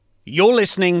You're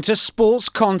listening to Sports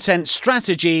Content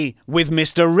Strategy with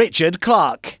Mr. Richard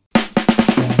Clark.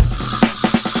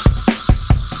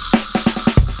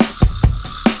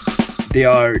 They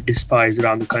are despised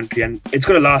around the country, and it's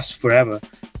going to last forever.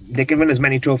 They can win as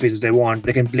many trophies as they want.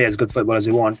 They can play as good football as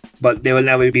they want, but they will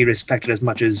never be respected as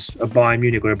much as a Bayern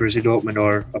Munich or a Borussia Dortmund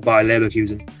or a Bayer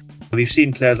Leverkusen. We've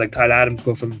seen players like Tyler Adams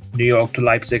go from New York to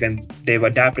Leipzig, and they've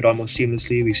adapted almost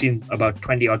seamlessly. We've seen about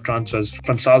 20 odd transfers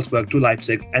from Salzburg to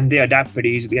Leipzig, and they adapt pretty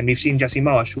easily. And we've seen Jesse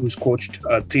Marsch, who's coached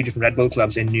 3 different Red Bull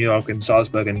clubs in New York and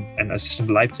Salzburg and assistant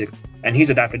to Leipzig. And he's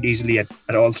adapted easily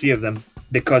at all 3 of them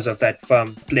because of that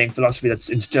firm playing philosophy that's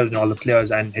instilled in all the players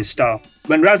and his staff.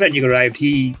 When Ralf Rangnick arrived,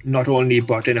 he not only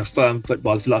brought in a firm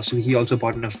football philosophy, he also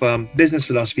brought in a firm business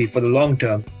philosophy for the long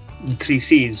term. The 3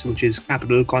 C's, which is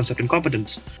capital, concept and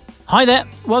competence. Hi there,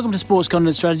 welcome to Sports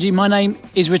Content Strategy. My name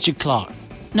is Richard Clark.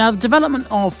 Now, the development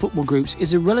of football groups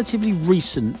is a relatively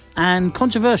recent and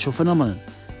controversial phenomenon.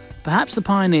 Perhaps the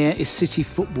pioneer is City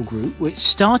Football Group, which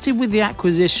started with the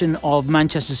acquisition of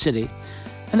Manchester City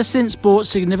and has since bought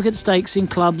significant stakes in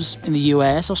clubs in the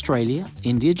US, Australia,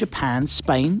 India, Japan,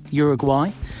 Spain,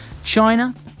 Uruguay,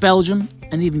 China, Belgium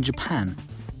and even Japan.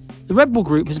 The Red Bull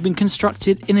Group has been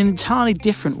constructed in an entirely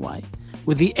different way,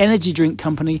 with the energy drink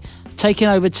company taking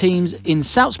over teams in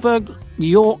Salzburg, New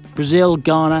York, Brazil,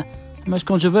 Ghana, and most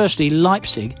controversially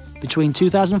Leipzig between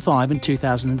 2005 and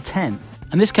 2010.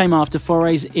 And this came after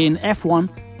forays in F1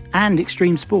 and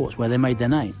extreme sports, where they made their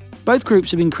name. Both groups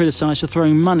have been criticised for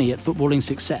throwing money at footballing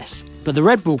success, but the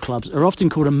Red Bull clubs are often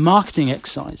called a marketing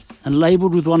exercise and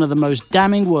labelled with one of the most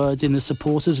damning words in the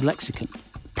supporters' lexicon: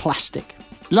 plastic.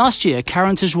 Last year,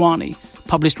 Karan Tejwani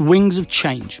published Wings of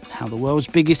Change, how the world's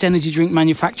biggest energy drink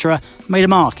manufacturer made a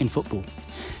mark in football.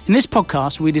 In this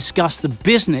podcast, we discuss the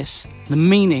business, the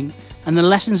meaning, and the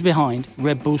lessons behind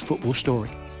Red Bull's football story.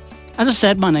 As I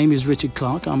said, my name is Richard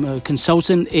Clark. I'm a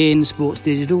consultant in sports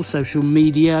digital, social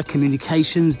media,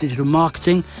 communications, digital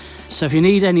marketing. So if you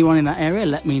need anyone in that area,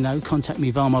 let me know. Contact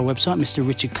me via my website,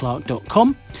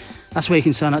 mrrichardclark.com. That's where you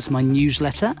can sign up to my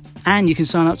newsletter, and you can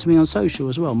sign up to me on social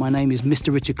as well. My name is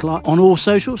Mr. Richard Clark on all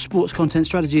social. Sports Content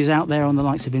Strategy is out there on the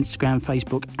likes of Instagram,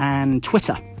 Facebook and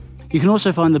Twitter. You can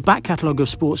also find the back catalogue of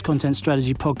Sports Content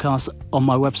Strategy podcasts on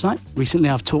my website. Recently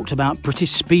I've talked about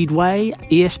British Speedway,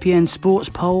 ESPN Sports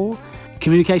Poll,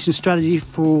 communication strategy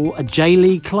for a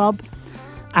J-League club,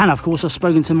 and of course I've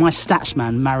spoken to my stats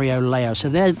man, Mario Leo. So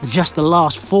they're just the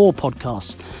last 4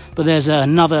 podcasts, but there's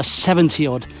another 70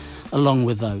 odd along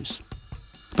with those.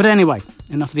 But anyway,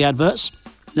 enough of the adverts.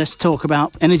 Let's talk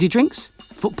about energy drinks,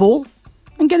 football,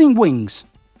 and getting wings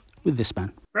with this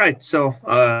man. Right, so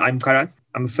I'm Karan.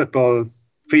 I'm a football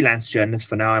freelance journalist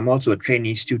for now. I'm also a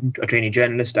trainee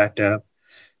journalist at the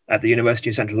University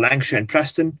of Central Lancashire in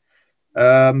Preston.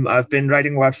 I've been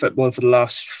writing about football for the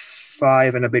last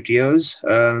 5 and a bit years.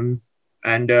 In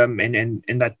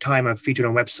that time, I've featured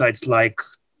on websites like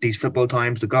These Football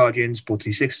Times, The Guardian, Sport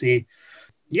 360.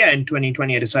 Yeah, in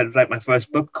 2020, I decided to write my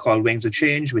first book called Wings of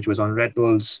Change, which was on Red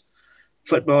Bull's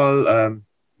football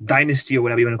dynasty or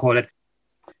whatever you want to call it.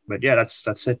 But yeah,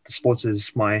 that's it. Sports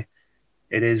is my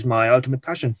ultimate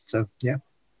passion. So yeah.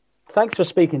 Thanks for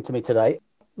speaking to me today.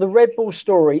 The Red Bull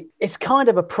story, it's kind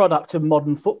of a product of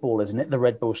modern football, isn't it? The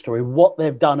Red Bull story, what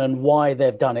they've done and why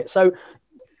they've done it. So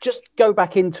just go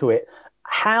back into it.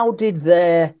 How did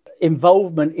their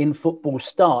involvement in football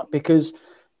start? Because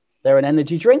they're an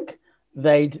energy drink.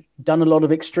 They'd done a lot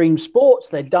of extreme sports.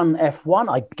 They'd done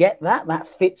F1. I get that. That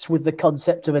fits with the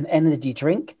concept of an energy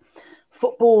drink.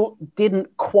 Football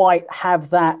didn't quite have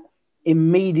that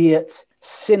immediate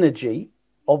synergy.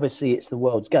 Obviously, it's the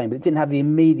world's game, but it didn't have the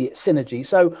immediate synergy.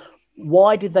 So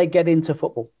why did they get into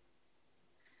football?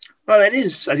 Well, it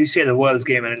is, as you say, the world's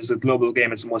game, and it is a global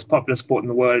game. It's the most popular sport in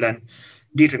the world. And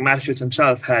Dietrich Mateschitz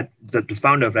himself had, the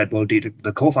founder of Red Bull,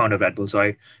 the co-founder of Red Bull,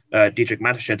 Dietrich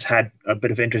Mateschitz had a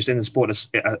bit of interest in the sport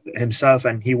himself,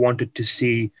 and he wanted to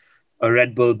see a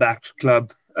Red Bull-backed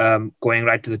club going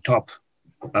right to the top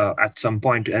at some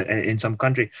point in some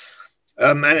country.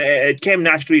 And it came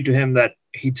naturally to him that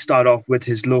he'd start off with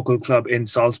his local club in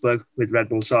Salzburg, with Red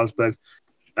Bull Salzburg.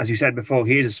 As you said before,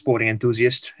 he is a sporting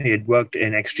enthusiast. He had worked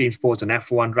in extreme sports and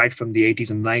F1 right from the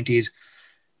 80s and 90s.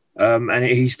 And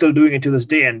he's still doing it to this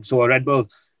day, and so are Red Bull.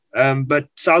 But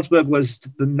Salzburg was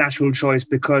the natural choice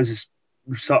because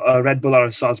Red Bull are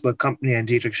a Salzburg company, and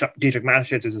Dietrich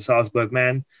Mateschitz is a Salzburg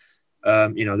man.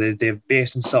 They're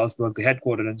based in Salzburg, they're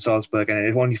headquartered in Salzburg, and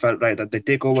it only felt right that they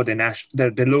take over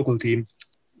their local team,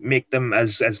 make them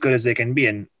as good as they can be.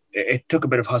 And it took a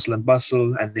bit of hustle and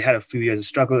bustle, and they had a few years of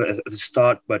struggle at the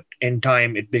start, but in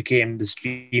time it became the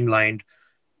streamlined,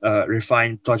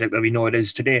 refined project that we know it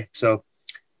is today. So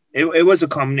it was a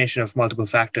combination of multiple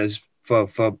factors for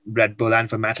Red Bull and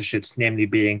for Mateschitz, namely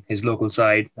being his local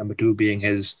side, number two being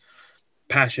his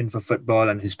passion for football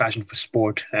and his passion for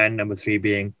sport, and number three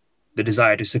being the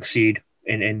desire to succeed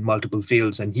in multiple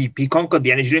fields. And he conquered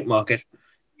the energy drink market.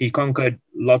 He conquered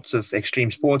lots of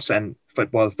extreme sports, and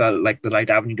football felt like the right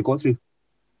avenue to go through.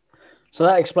 So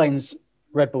that explains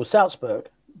Red Bull Salzburg,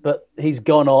 but he's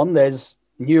gone on. There's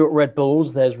New York Red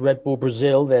Bulls, there's Red Bull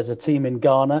Brazil, there's a team in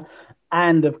Ghana,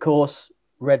 and of course,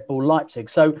 Red Bull Leipzig.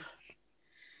 So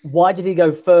why did he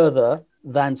go further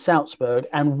than Salzburg,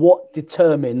 and what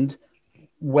determined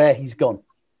where he's gone?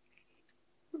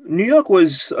 New York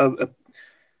was,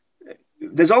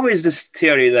 there's always this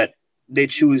theory that they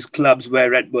choose clubs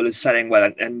where Red Bull is selling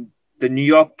well, and the New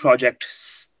York project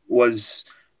was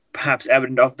perhaps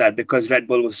evident of that because Red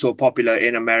Bull was so popular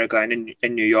in America and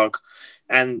in New York.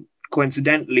 And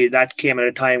coincidentally, that came at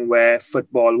a time where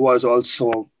football was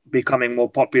also becoming more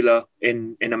popular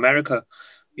in America.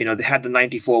 You know, they had the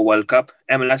 94 World Cup.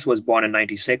 MLS was born in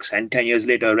 96, and 10 years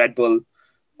later, Red Bull,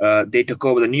 they took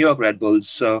over the New York Red Bulls.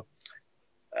 So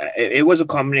it was a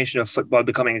combination of football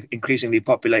becoming increasingly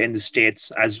popular in the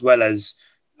States, as well as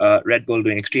Red Bull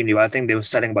doing extremely well. I think they were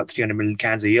selling about 300 million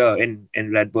cans a year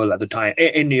in Red Bull at the time,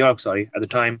 in New York, at the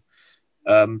time,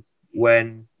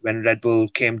 when Red Bull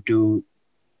came to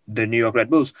the New York Red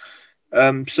Bulls.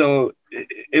 So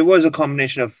it was a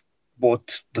combination of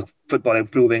both the football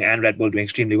improving and Red Bull doing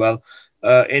extremely well.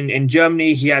 In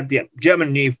Germany, he had the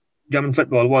German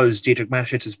football was Dietrich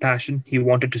Mateschitz' passion. He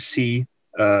wanted to see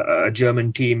a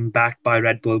German team backed by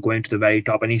Red Bull going to the very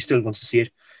top, and he still wants to see it.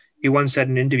 He once said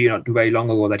in an interview not too very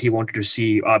long ago that he wanted to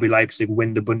see RB Leipzig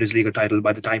win the Bundesliga title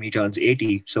by the time he turns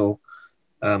 80. So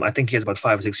I think he has about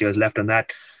 5 or 6 years left on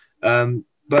that.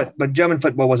 But German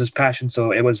football was his passion,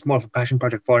 so it was more of a passion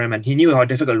project for him. And he knew how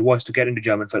difficult it was to get into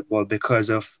German football because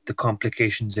of the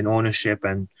complications in ownership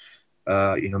and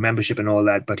membership and all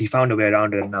that. But he found a way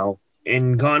around it now.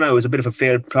 In Ghana, it was a bit of a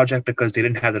failed project because they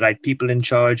didn't have the right people in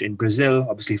charge. In Brazil,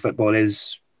 obviously, football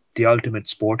is the ultimate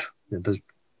sport.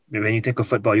 When you think of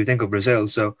football, you think of Brazil.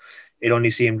 So it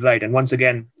only seemed right. And once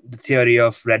again, the theory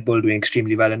of Red Bull doing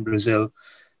extremely well in Brazil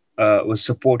was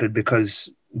supported because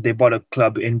they bought a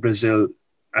club in Brazil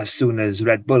as soon as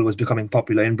Red Bull was becoming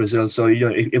popular in Brazil. So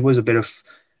it was a bit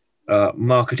of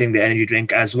marketing the energy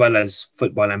drink as well as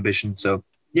football ambition. So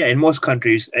yeah, in most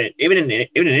countries, even in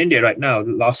India right now,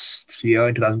 last year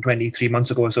in 2020, 3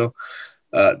 months ago or so,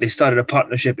 they started a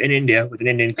partnership in India with an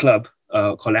Indian club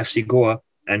called FC Goa.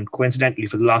 And coincidentally,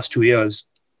 for the last 2 years,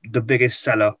 the biggest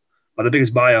seller or the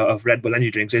biggest buyer of Red Bull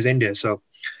energy drinks is India. So,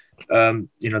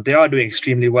 they are doing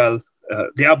extremely well.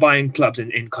 They are buying clubs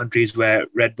in countries where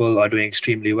Red Bull are doing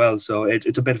extremely well. So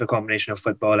it's a bit of a combination of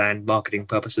football and marketing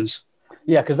purposes.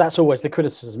 Yeah, because that's always the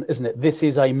criticism, isn't it? This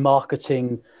is a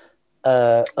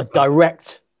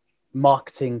direct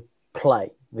marketing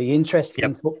play. The interest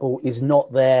in football is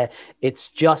not there. It's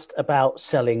just about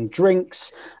selling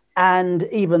drinks. And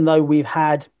even though we've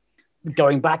had,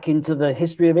 going back into the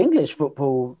history of English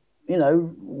football,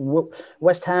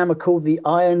 West Ham are called the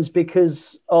Irons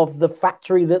because of the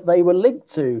factory that they were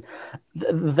linked to.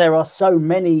 There are so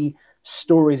many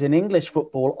stories in English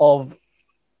football of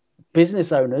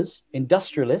business owners,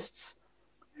 industrialists,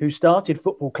 who started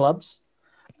football clubs,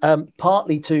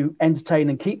 partly to entertain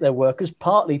and keep their workers,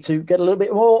 partly to get a little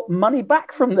bit more money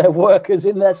back from their workers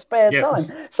in their spare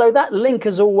time. So that link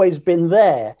has always been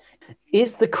there.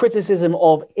 Is the criticism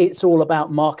of it's all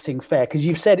about marketing fair? Because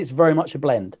you've said it's very much a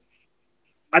blend.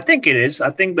 I think it is. I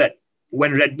think that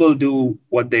when Red Bull do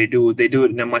what they do it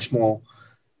in a much more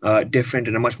different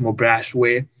and a much more brash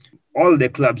way. All their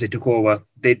clubs they took over,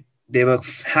 they were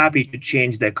happy to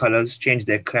change their colors, change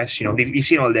their crest. We've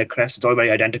seen all their crests. It's all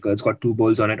very identical. It's got 2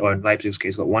 bulls on it, or in Leipzig's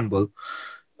case, got 1 bull.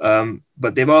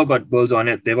 But they've all got bulls on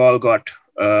it. They've all got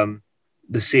the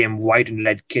same white and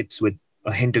red kits with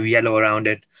a hint of yellow around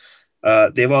it.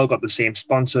 They've all got the same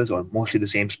sponsors, or mostly the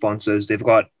same sponsors.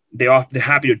 They're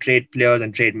happy to trade players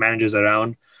and trade managers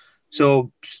around.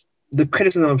 So the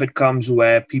criticism of it comes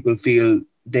where people feel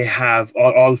they have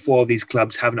all 4 of these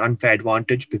clubs have an unfair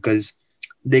advantage because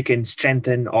they can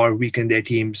strengthen or weaken their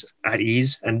teams at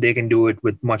ease, and they can do it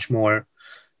with much more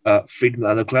freedom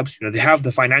than other clubs. They have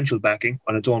the financial backing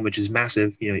on its own, which is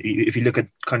massive. If you look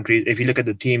at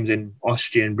the teams in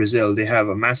Austria and Brazil, they have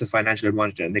a massive financial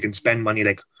advantage, and they can spend money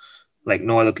like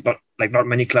no other, like not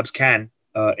many clubs can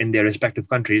in their respective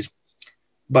countries.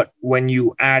 But when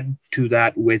you add to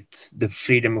that with the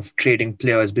freedom of trading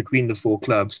players between the 4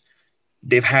 clubs,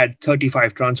 they've had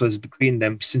 35 transfers between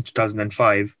them since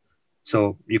 2005.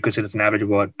 So you could say it's an average of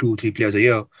about 2-3 players a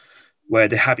year. where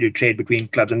they're happy to trade between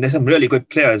clubs. And there's some really good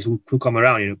players who come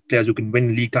around, players who can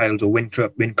win league titles or win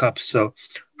cups. So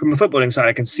from a footballing side,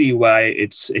 I can see why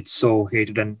it's so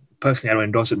hated. And personally, I don't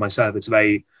endorse it myself. It's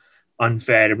very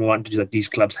unfair advantages that these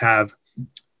clubs have.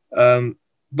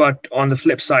 But on the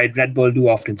flip side, Red Bull do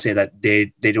often say that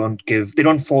they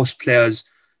don't force players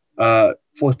or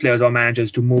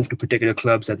managers to move to particular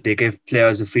clubs, that they give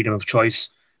players the freedom of choice,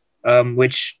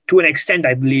 which to an extent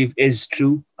I believe is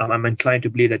true. I'm inclined to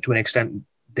believe that to an extent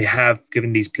they have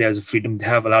given these players the freedom. They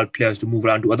have allowed players to move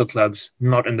around to other clubs,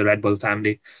 not in the Red Bull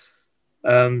family.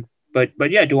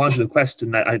 But yeah, to answer the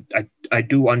question, I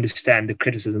do understand the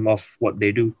criticism of what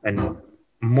they do, and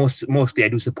mostly I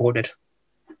do support it.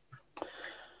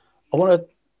 I want to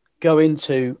go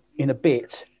into, in a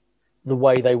bit, the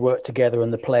way they work together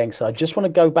and the playing side. I just want to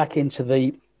go back into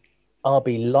the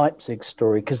RB Leipzig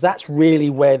story, because that's really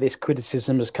where this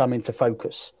criticism has come into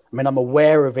focus. I mean, I'm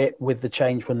aware of it with the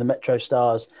change from the Metro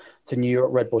Stars to New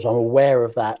York Red Bulls. I'm aware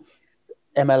of that.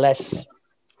 MLS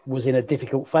was in a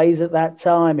difficult phase at that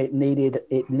time. It needed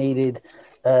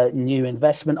new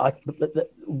investment.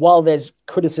 While there's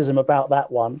criticism about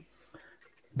that one,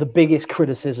 the biggest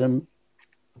criticism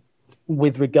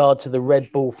with regard to the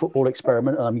Red Bull football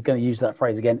experiment, and I'm going to use that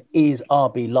phrase again, is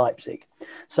RB Leipzig.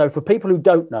 So for people who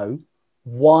don't know,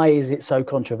 why is it so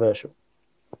controversial?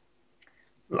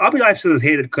 RB Leipzig is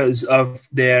hated because of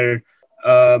their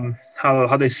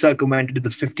how they circumvented the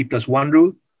 50+1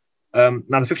 rule.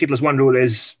 Now the 50+1 rule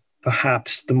is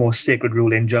perhaps the most sacred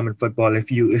rule in German football.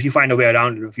 If you find a way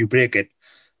around it, if you break it,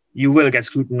 you will get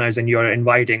scrutinized and you're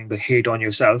inviting the hate on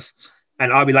yourself.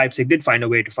 And RB Leipzig did find a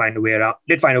way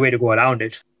to go around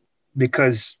it,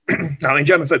 because now in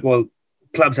German football,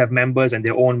 clubs have members and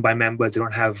they're owned by members. They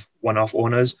don't have one-off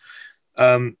owners.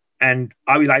 And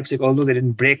RB Leipzig, although they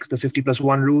didn't break the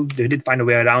 50+1 rule, they did find a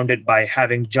way around it by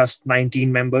having just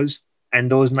 19 members.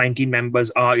 And those 19 members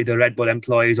are either Red Bull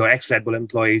employees or ex-Red Bull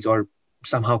employees or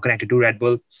somehow connected to Red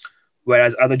Bull.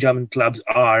 Whereas other German clubs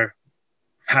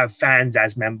have fans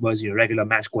as members, regular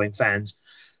match-going fans.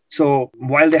 So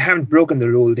while they haven't broken the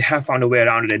rule, they have found a way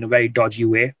around it in a very dodgy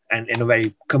way and in a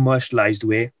very commercialized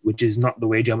way, which is not the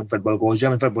way German football goes.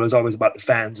 German football is always about the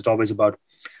fans. It's always about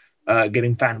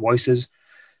giving fan voices.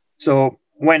 So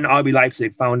when RB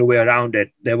Leipzig found a way around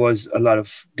it, there was a lot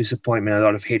of disappointment, a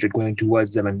lot of hatred going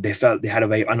towards them, and they felt they had a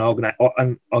very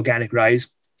unorganic rise.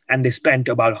 And they spent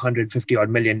about 150 odd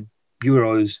million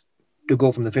euros to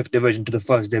go from the 5th division to the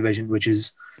 1st division, which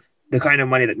is the kind of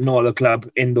money that no other club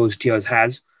in those tiers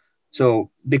has.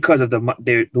 So because of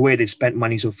the way they spent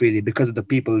money so freely, because of the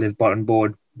people they've brought on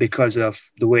board, because of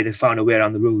the way they found a way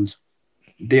around the rules,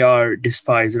 they are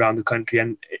despised around the country,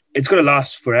 and it's going to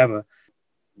last forever.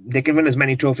 They can win as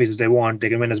many trophies as they want. They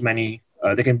can win as many.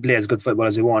 They can play as good football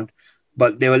as they want,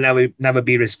 but they will never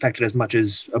be respected as much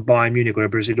as a Bayern Munich or a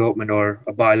Borussia Dortmund or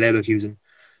a Bayer Leverkusen.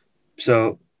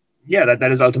 So yeah,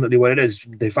 that is ultimately what it is.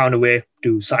 They found a way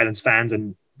to silence fans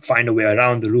and find a way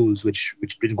around the rules, which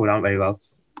didn't go down very well.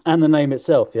 And the name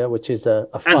itself, yeah, which is a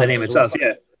and the name itself,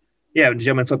 yeah. The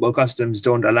German football customs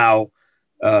don't allow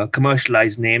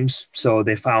commercialized names, so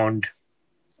they found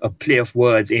a play of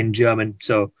words in German.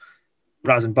 So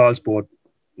Rasenballsport,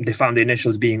 they found the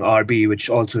initials being RB,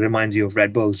 which also reminds you of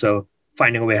Red Bull. So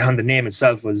finding a way around the name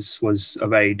itself was a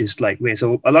very disliked way.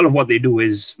 So a lot of what they do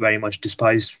is very much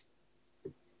despised.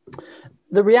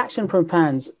 The reaction from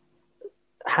fans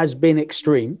has been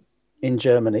extreme in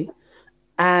Germany,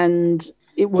 and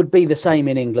it would be the same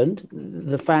in England.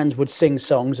 The fans would sing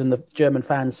songs, and the German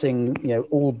fans sing,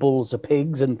 all bulls are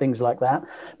pigs and things like that.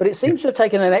 But it seems to have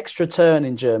taken an extra turn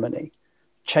in Germany,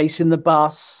 chasing the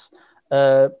bus,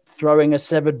 throwing a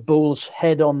severed bull's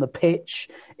head on the pitch.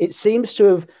 It seems to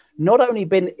have not only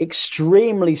been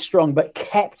extremely strong, but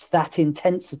kept that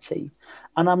intensity.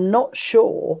 And I'm not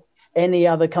sure any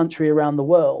other country around the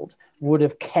world would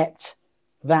have kept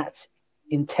that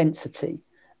intensity.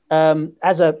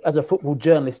 As a football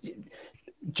journalist,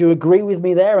 do you agree with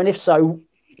me there? And if so,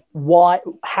 why?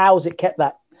 How's it kept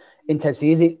that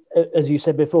intensity? Is it, as you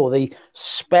said before, the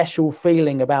special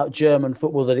feeling about German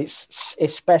football that it's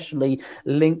especially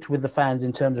linked with the fans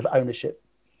in terms of ownership?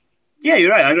 Yeah,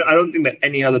 you're right. I don't think that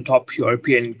any other top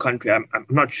European country. I'm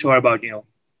not sure about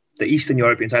the Eastern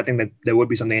Europeans. I think that there would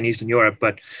be something in Eastern Europe,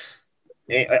 but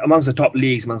amongst the top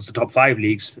leagues, amongst the top 5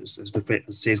 leagues, as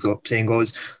the saying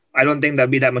goes, I don't think there'd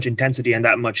be that much intensity and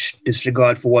that much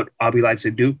disregard for what RB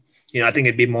Leipzig do. I think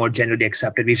it'd be more generally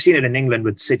accepted. We've seen it in England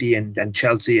with City and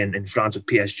Chelsea, and in France with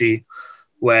PSG,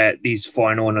 where these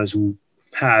foreign owners who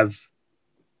have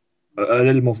a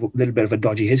little bit of a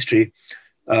dodgy history,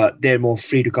 they're more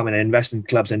free to come in and invest in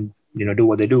clubs and do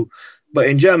what they do. But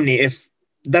in Germany, if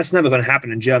that's never going to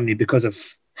happen in Germany because of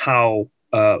how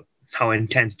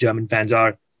intense German fans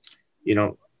are. You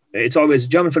know,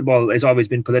 German football has always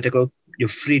been political. You're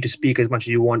free to speak as much as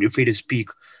you want. You're free to speak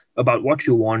about what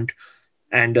you want.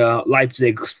 And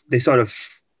Leipzig, they sort of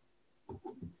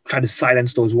try to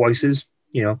silence those voices.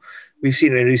 You know, we've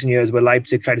seen in recent years where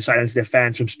Leipzig tried to silence their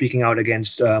fans from speaking out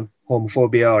against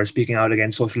homophobia or speaking out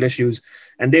against social issues.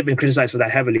 And they've been criticized for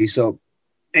that heavily. So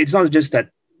it's not just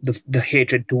that the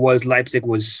hatred towards Leipzig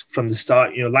was from the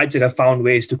start. You know, Leipzig have found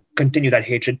ways to continue that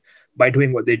hatred by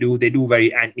doing what they do. They do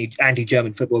very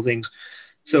anti-German football things.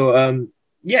 So,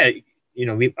 you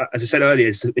know, as I said earlier,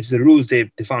 it's the rules they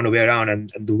found a way around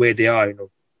and the way they are, you know,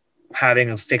 having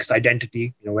a fixed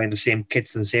identity, you know, wearing the same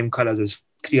kits and the same colors as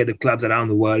 3 other clubs around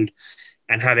the world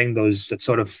and having that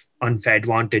sort of unfair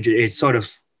advantage. It sort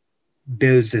of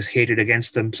builds this hatred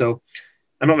against them. So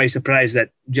I'm not very surprised that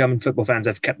German football fans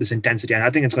have kept this intensity, and I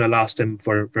think it's going to last them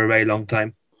for a very long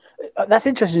time. That's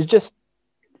interesting. Just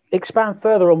expand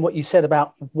further on what you said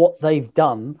about what they've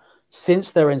done since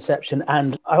their inception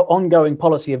and our ongoing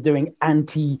policy of doing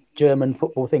anti-German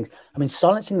football things. I mean,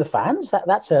 silencing the fans,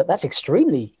 that's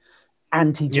extremely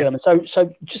anti-German. Yeah.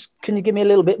 So just can you give me a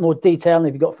little bit more detail? And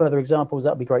if you've got further examples,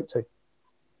 that'd be great too.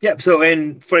 Yeah. So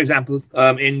for example,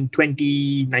 in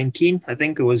 2019, I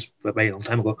think it was a very long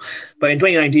time ago, but in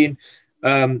 2019,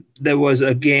 there was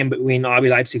a game between RB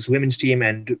Leipzig's women's team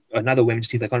and another women's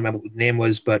team. I can't remember what the name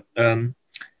was, but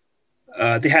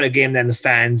they had a game. Then the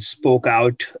fans spoke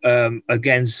out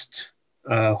against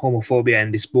homophobia,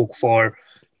 and they spoke for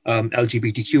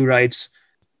LGBTQ rights.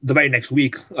 The very next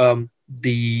week,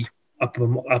 the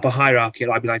upper hierarchy at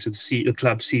RB Leipzig, the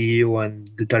club CEO and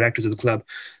the directors of the club,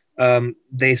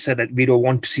 they said that we don't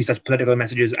want to see such political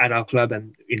messages at our club,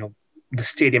 and you know, the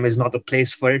stadium is not the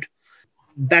place for it.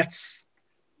 That's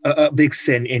a big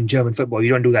sin in German football. You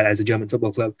don't do that as a German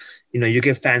football club. You know, you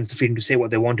give fans the freedom to say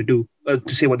what they want to do,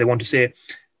 to say what they want to say,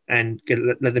 and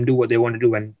let them do what they want to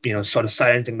do. And you know, sort of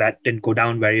silencing that didn't go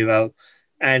down very well.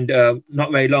 And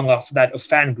not very long after that, a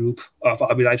fan group of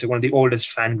RB Leipzig, one of the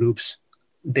oldest fan groups,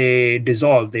 they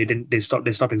dissolved. They stopped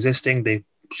existing. They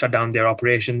shut down their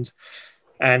operations.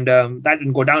 And that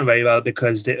didn't go down very well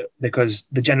because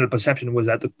the general perception was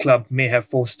that the club may have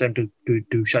forced them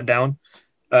to shut down.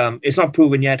 It's not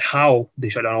proven yet how they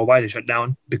shut down or why they shut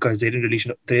down, because they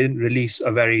didn't release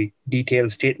a very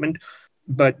detailed statement.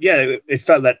 But yeah, it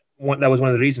felt that that was one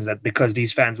of the reasons, that because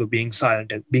these fans were being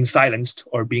silenced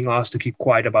or being asked to keep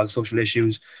quiet about social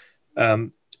issues,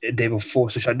 they were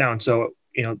forced to shut down. So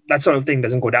you know, that sort of thing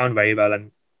doesn't go down very well,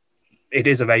 and it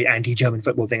is a very anti-German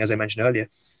football thing, as I mentioned earlier.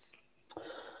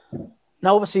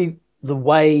 Now, obviously, the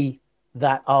way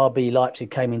that RB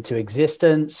Leipzig came into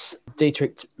existence,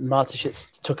 Dietrich Mateschitz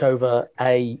took over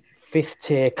a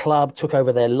 5th-tier club, took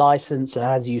over their license, and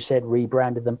as you said,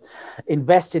 rebranded them,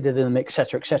 invested in them,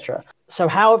 etc., etc. So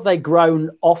how have they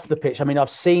grown off the pitch? I mean, I've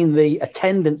seen the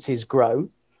attendances grow.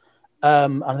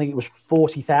 I think it was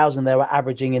 40,000 they were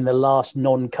averaging in the last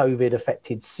non-COVID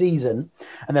affected season.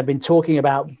 And they've been talking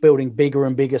about building bigger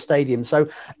and bigger stadiums. So,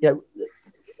 you know,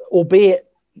 albeit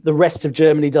the rest of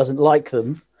Germany doesn't like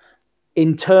them,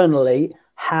 internally,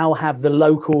 how have the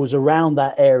locals around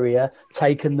that area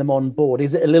taken them on board?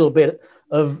 Is it a little bit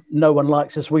of no one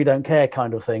likes us, we don't care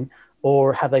kind of thing?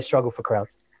 Or have they struggled for crowds?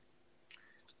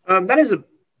 That is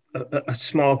a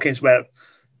small case where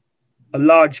a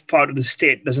large part of the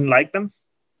state doesn't like them.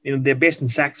 You know, they're based in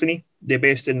Saxony. They're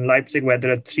based in Leipzig, where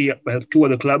there are 2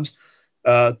 other clubs,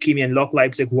 Chemie and Lok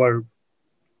Leipzig, who are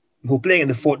playing in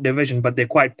the 4th division, but they're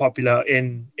quite popular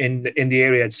in the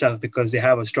area itself because they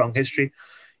have a strong history.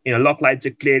 You know, Lok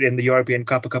Leipzig played in the European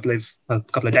Cup a couple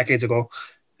of decades ago,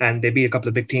 and they beat a couple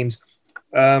of big teams.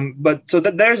 But so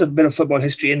there's a bit of football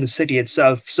history in the city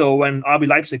itself. So when RB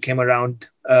Leipzig came around,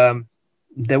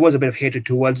 there was a bit of hatred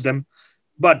towards them.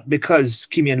 But because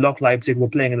Chemie and Lok Leipzig were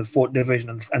playing in the 4th division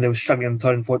and they were struggling in the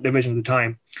 3rd and 4th division at the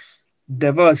time,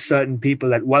 there were certain people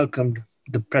that welcomed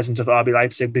the presence of RB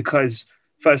Leipzig because,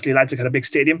 firstly, Leipzig had a big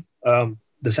stadium,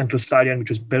 the Central Stadion,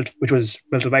 which was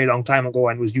built a very long time ago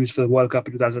and was used for the World Cup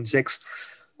in 2006.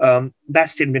 That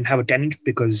stadium didn't have a tenant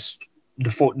because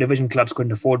the 4th division clubs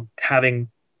couldn't afford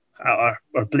having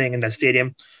or playing in that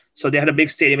stadium. So they had a big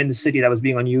stadium in the city that was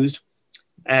being unused.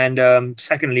 And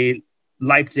secondly,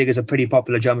 Leipzig is a pretty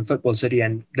popular German football city,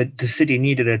 and the city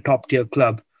needed a top-tier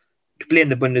club to play in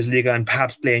the Bundesliga and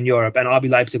perhaps play in Europe. And RB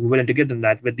Leipzig were willing to give them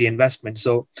that with the investment.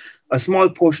 So a small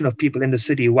portion of people in the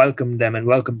city welcomed them and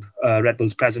welcomed Red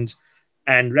Bull's presence.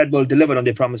 And Red Bull delivered on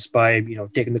their promise by, you know,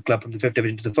 taking the club from the 5th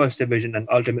division to the 1st division and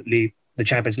ultimately the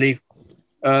Champions League.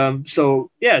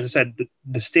 So yeah, as I said,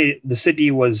 the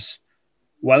city was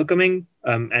welcoming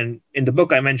And in the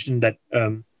book, I mentioned that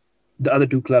the other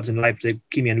two clubs in Leipzig,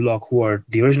 Chemie and Lok, who are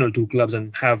the original two clubs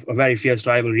and have a very fierce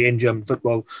rivalry in German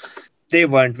football, they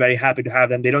weren't very happy to have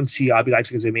them. They don't see RB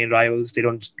Leipzig as their main rivals. They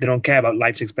don't care about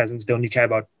Leipzig's presence. They only care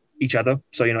about each other.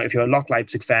 So, if you're a Lok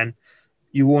Leipzig fan,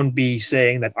 you won't be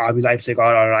saying that RB Leipzig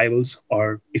are our rivals,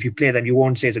 or if you play them, you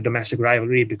won't say it's a domestic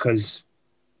rivalry because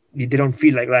they don't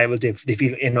feel like rivals. They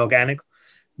feel inorganic.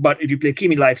 But if you play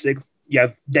Chemie Leipzig, you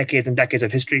have decades and decades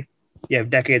of history. You have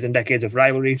decades and decades of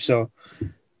rivalry. So,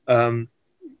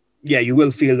 you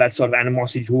will feel that sort of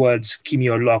animosity towards Chemie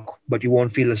or Lok, but you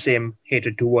won't feel the same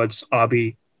hatred towards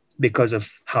RB because of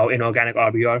how inorganic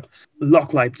RB are.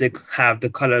 Lok Leipzig have the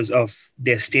colors of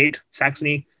their state,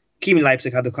 Saxony. Chemie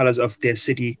Leipzig have the colors of their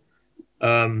city,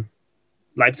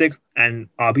 Leipzig, and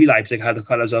RB Leipzig have the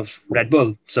colors of Red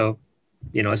Bull. So,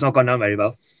 it's not gone down very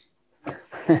well.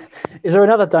 Is there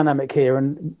another dynamic here?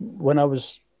 And when I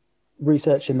was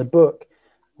researching the book,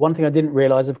 one thing I didn't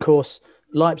realize, of course,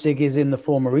 Leipzig is in the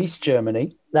former East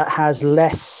Germany that has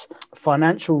less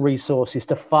financial resources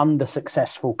to fund a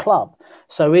successful club.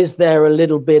 So is there a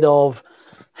little bit of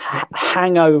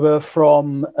hangover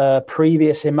from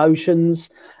previous emotions,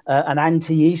 an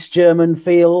anti-East German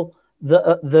feel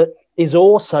that is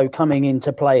also coming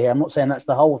into play here? I'm not saying that's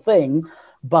the whole thing,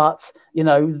 but,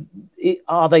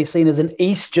 are they seen as an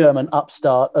East German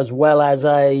upstart as well as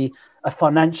a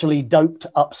financially doped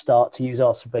upstart, to use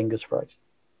Arsene Wenger's phrase?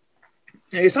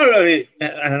 It's not really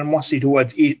an animosity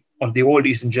towards the old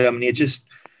Eastern Germany. It's just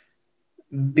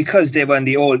because they were in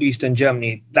the old Eastern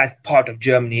Germany, that part of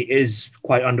Germany is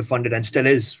quite underfunded and still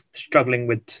is struggling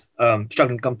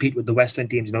to compete with the Western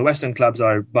teams. Western clubs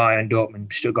are Bayern,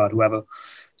 Dortmund, Stuttgart, whoever,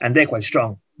 and they're quite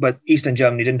strong. But Eastern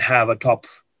Germany didn't have a top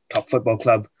football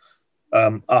club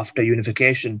after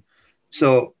unification.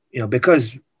 So,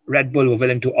 because Red Bull were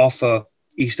willing to offer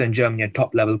Eastern Germany a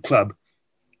top-level club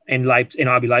in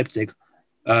RB Leipzig,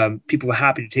 people were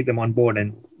happy to take them on board,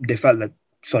 and they felt that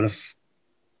sort of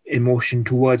emotion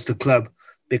towards the club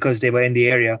because they were in the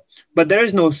area. But there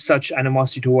is no such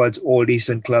animosity towards old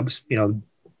Eastern clubs.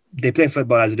 They play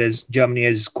football as it is. Germany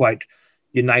is quite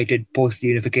united post the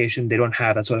unification. They don't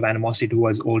have that sort of animosity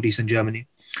towards old Eastern Germany.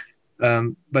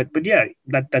 But yeah,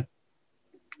 that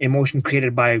emotion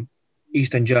created by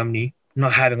Eastern Germany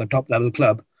not having a top level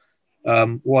club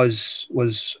was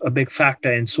a big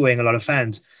factor in swaying a lot of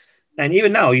fans. And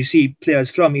even now, you see players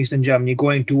from Eastern Germany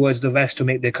going towards the West to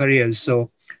make their careers.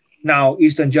 So now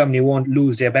Eastern Germany won't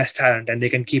lose their best talent, and they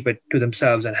can keep it to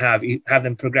themselves and have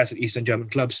them progress at Eastern German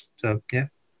clubs. So, yeah.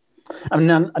 I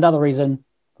mean, another reason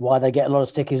why they get a lot of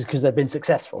stick is because they've been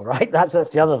successful, right? That's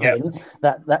the other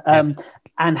thing.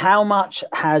 And how much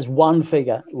has one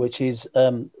figure, which is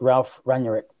Ralf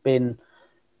Rangnick, been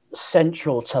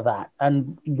central to that?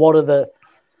 And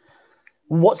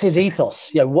what's his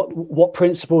ethos? What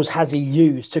principles has he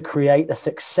used to create a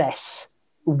success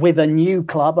with a new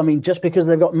club? I mean, just because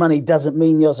they've got money doesn't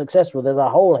mean you're successful. There's a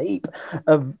whole heap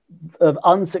of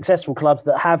unsuccessful clubs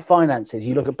that have finances.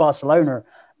 You look at Barcelona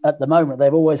at the moment,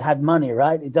 they've always had money,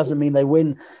 right? It doesn't mean they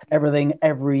win everything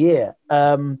every year.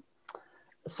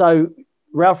 So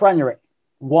Ralf Rangnick,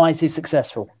 why is he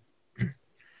successful?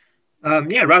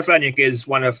 Ralf Rangnick is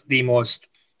one of the most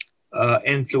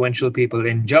influential people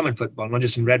in German football, not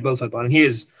just in Red Bull football. And he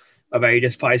is a very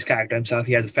despised character himself.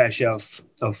 He has a fair share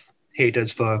of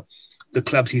haters for the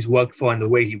clubs he's worked for and the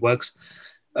way he works.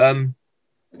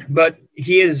 But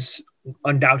he is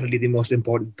undoubtedly the most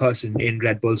important person in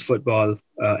Red Bull's football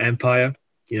empire.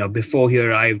 Before he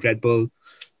arrived, Red Bull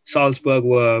Salzburg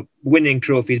were winning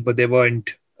trophies, but they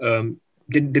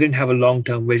didn't have a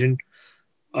long-term vision.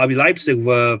 RB Leipzig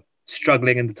were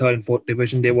struggling in the third and fourth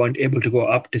division. They weren't able to go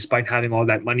up despite having all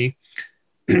that money.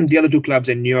 The other two clubs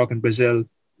in New York and Brazil,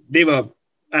 they were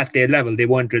at their level. They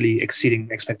weren't really exceeding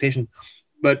expectation.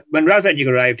 But when Ralf Rangnick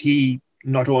arrived, he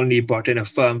not only brought in a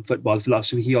firm football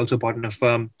philosophy, he also brought in a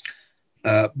firm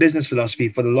business philosophy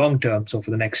for the long term. So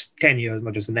for the next 10 years,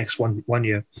 not just the next one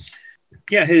year.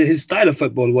 Yeah, his style of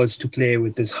football was to play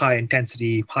with this high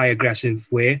intensity, high aggressive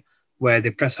way where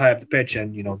they press high up the pitch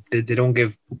and, they don't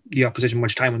give the opposition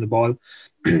much time on the ball.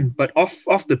 But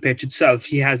off the pitch itself,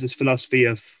 he has this philosophy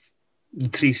of the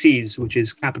 3 C's, which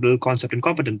is capital, concept, and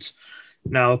competence.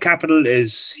 Now, capital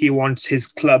is he wants his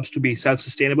clubs to be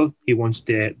self-sustainable. He wants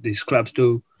these clubs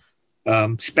to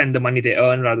spend the money they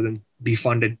earn rather than be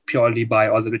funded purely by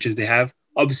all the riches they have.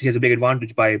 Obviously, he has a big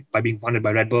advantage by being funded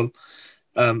by Red Bull.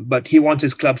 But he wants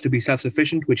his clubs to be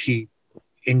self-sufficient, which he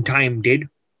in time did.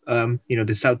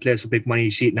 They sell players for big money.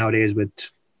 You see it nowadays with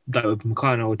Dayot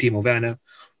Upamecano or Timo Werner,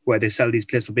 where they sell these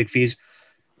players for big fees.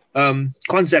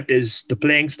 Concept is the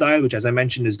playing style, which, as I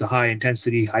mentioned, is the high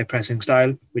intensity, high pressing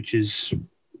style, which is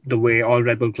the way all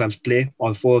Red Bull clubs play,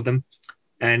 all four of them.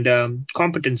 And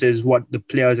competence is what the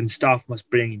players and staff must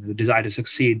bring, the desire to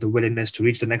succeed, the willingness to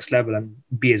reach the next level and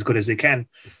be as good as they can.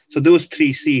 So those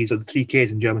three C's, or the three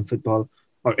K's in German football,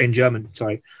 or in German,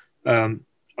 sorry,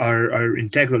 are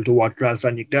integral to what Ralf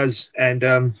Rangnick does. And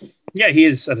he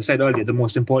is, as I said earlier, the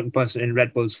most important person in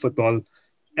Red Bull's football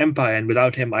empire. And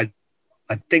without him, I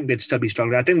think they'd still be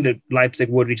struggling. I think that Leipzig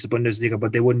would reach the Bundesliga,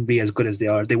 but they wouldn't be as good as they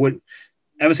are. They would.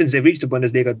 Ever since they've reached the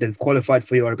Bundesliga, they've qualified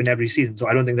for Europe in every season. So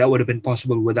I don't think that would have been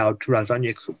possible without Ralf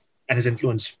Rangnick and his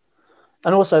influence.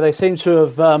 And also, they seem to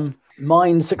have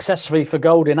mined successfully for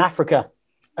gold in Africa.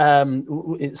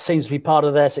 It seems to be part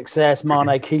of their success.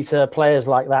 Mane, Keita, players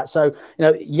like that. So,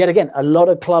 yet again, a lot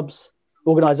of clubs,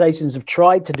 organisations have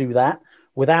tried to do that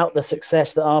without the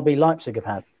success that RB Leipzig have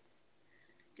had.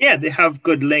 Yeah, they have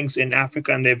good links in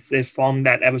Africa, and they've formed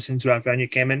that ever since Ralf Rangnick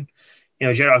came in.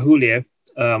 Gerard Houllier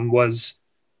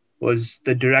was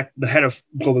the head of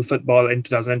global football in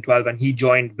 2012, and he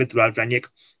joined with Ralf Rangnick.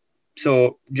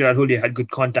 So Gerard Houllier had good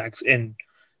contacts in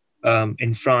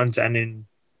France and in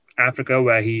Africa,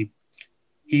 where he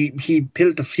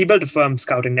built a firm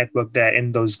scouting network there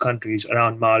in those countries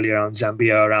around Mali, around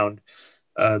Zambia, around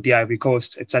the Ivory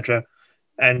Coast, etc.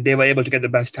 And they were able to get the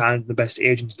best talent, the best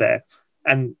agents there.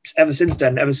 And ever since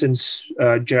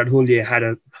Gerard Houllier had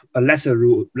a lesser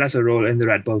role in the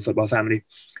Red Bull football family,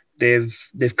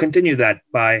 they've continued that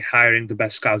by hiring the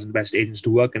best scouts and the best agents to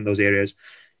work in those areas.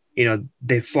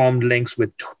 They formed links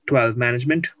with 12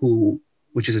 Management,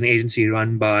 which is an agency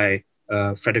run by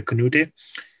Frederick Canute,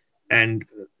 and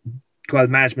 12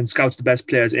 Management scouts the best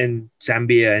players in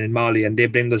Zambia and in Mali, and they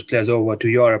bring those players over to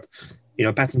Europe.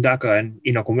 Patson Daka and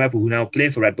Enoch Onwebu, who now play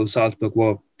for Red Bull Salzburg,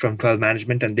 were from 12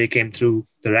 Management, and they came through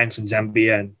the ranks in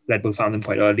Zambia, and Red Bull found them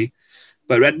quite early.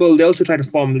 But Red Bull, they also try to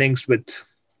form links with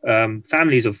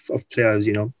families of players.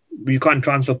 You can't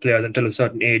transfer players until a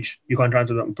certain age. You can't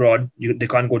transfer them abroad. They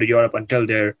can't go to Europe until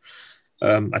they're,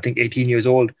 I think, 18 years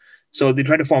old. So they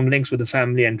try to form links with the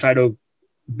family and try to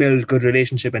build good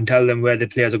relationship and tell them where the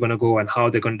players are going to go and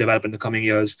how they're going to develop in the coming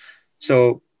years.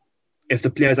 So if the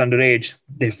player's underage,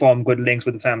 they form good links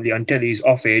with the family until he's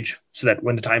off age, so that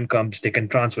when the time comes, they can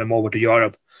transfer him over to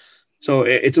Europe. So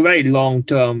it's a very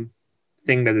long-term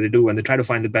thing that they do, and they try to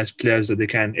find the best players that they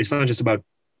can. It's not just about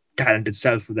talent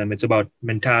itself for them. It's about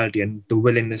mentality and the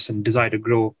willingness and desire to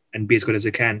grow and be as good as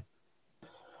they can.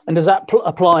 And does that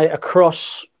apply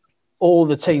across all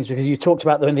the teams? Because you talked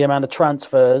about the amount of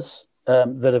transfers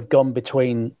that have gone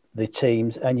between the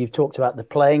teams, and you've talked about the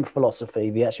playing philosophy,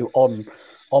 the actual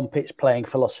on-pitch playing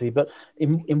philosophy. But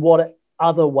in what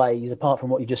other ways, apart from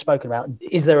what you've just spoken about,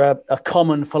 is there a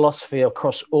common philosophy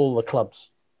across all the clubs?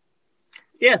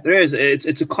 Yeah, there is.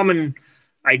 It's a common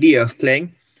idea of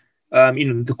playing.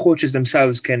 The coaches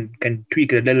themselves can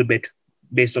tweak it a little bit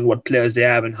based on what players they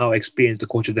have and how experienced the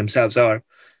coaches themselves are.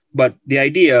 But the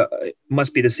idea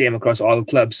must be the same across all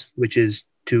clubs, which is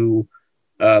to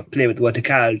play with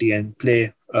verticality and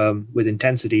play with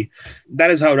intensity.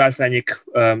 That is how Ralf Rangnick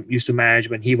used to manage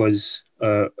when he was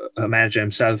a manager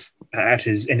himself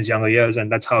in his younger years, and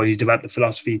that's how he's developed the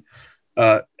philosophy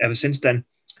ever since then.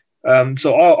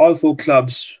 So all four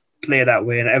clubs play that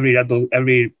way, and every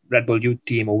Red Bull youth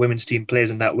team or women's team plays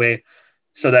in that way,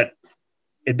 so that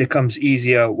it becomes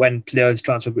easier when players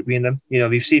transfer between them.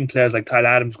 We've seen players like Tyler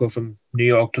Adams go from New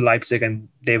York to Leipzig, and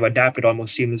they've adapted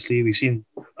almost seamlessly. We've seen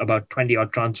about 20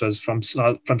 odd transfers from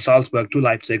Salzburg to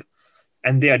Leipzig,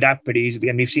 and they adapt pretty easily.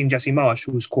 And we've seen Jesse Marsch,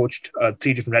 who's coached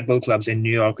 3 different Red Bull clubs in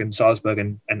New York and Salzburg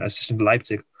and assistant to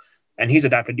Leipzig, and he's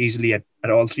adapted easily at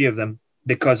all 3 of them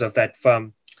because of that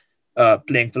firm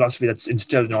playing philosophy that's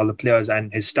instilled in all the players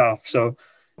and his staff. So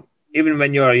even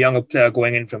when you're a younger player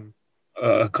going in from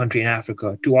a country in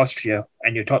Africa to Austria,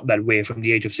 and you're taught that way from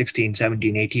the age of 16,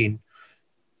 17, 18,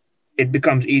 it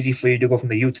becomes easy for you to go from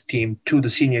the youth team to the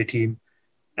senior team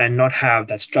and not have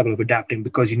that struggle of adapting,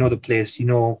 because you know the place, you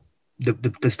know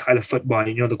the style of football, and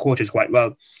you know the coaches quite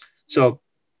well. So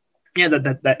yeah,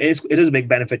 it is a big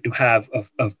benefit to have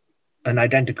an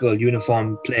identical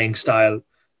uniform playing style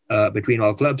between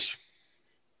all clubs.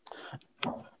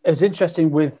 It was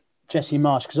interesting with Jesse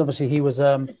Marsch, because obviously he was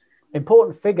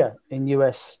important figure in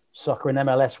US soccer in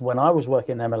MLS when I was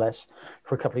working in MLS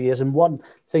for a couple of years. And one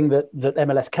thing that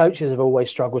MLS coaches have always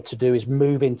struggled to do is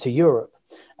move into Europe.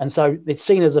 And so it's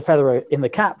seen as a feather in the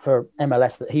cap for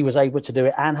MLS that he was able to do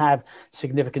it and have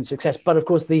significant success. But of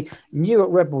course, the New York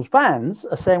Red Bulls fans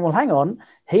are saying, well, hang on,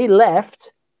 he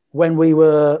left when we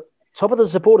were top of the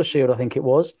Supporter Shield, I think it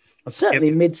was, and certainly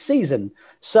mid-season.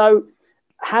 So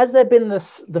has there been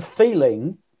the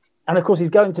feeling And of course,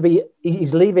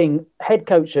 he's leaving head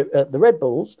coach at the Red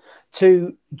Bulls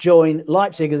to join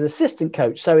Leipzig as assistant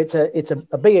coach. So it's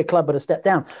a bigger club, but a step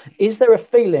down. Is there a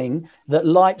feeling that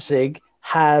Leipzig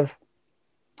have,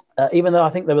 even though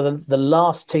I think they were the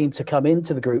last team to come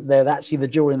into the group, they're actually the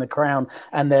jewel in the crown,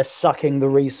 and they're sucking the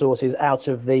resources out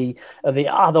of the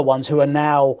other ones who are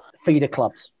now feeder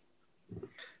clubs?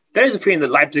 There is a feeling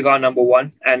that Leipzig are number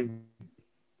one, and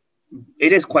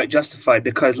it is quite justified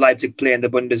because Leipzig play in the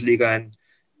Bundesliga, and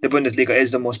the Bundesliga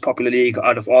is the most popular league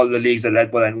out of all the leagues that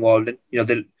Red Bull are involved in. You know,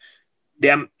 the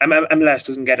MLS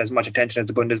doesn't get as much attention as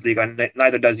the Bundesliga, and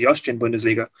neither does the Austrian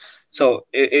Bundesliga. So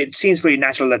it seems pretty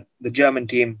natural that the German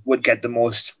team would get the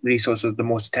most resources, the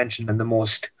most attention, and the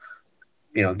most,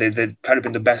 you know, they try to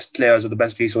bring the best players or the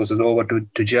best resources over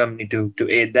to Germany to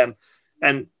aid them.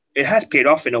 And it has paid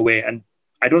off in a way, and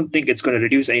I don't think it's going to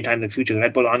reduce anytime in the future. The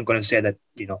Red Bull aren't going to say that,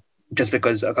 you know, just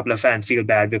because a couple of fans feel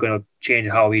bad, we're going to change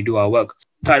how we do our work.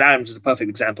 Kyle Adams is a perfect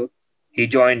example. He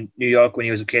joined New York when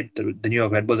he was a kid, the New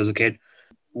York Red Bulls as a kid,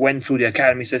 went through the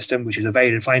academy system, which is a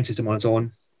very refined system on its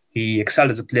own. He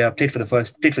excelled as a player, played for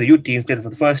the youth teams, played for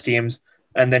the first teams,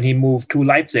 and then he moved to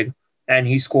Leipzig, and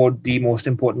he scored the most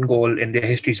important goal in their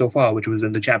history so far, which was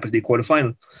in the Champions League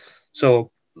quarterfinal.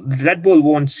 So the Red Bull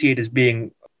won't see it as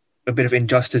being a bit of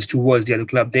injustice towards the other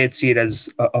club. They'd see it as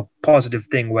a positive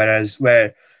thing,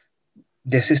 where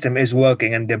their system is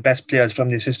working and their best players from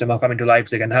their system are coming to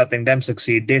Leipzig and helping them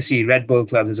succeed. They see Red Bull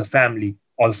clubs as a family,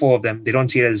 all four of them. They don't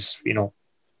see it as, you know,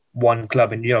 one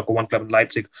club in New York or one club in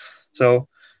Leipzig. So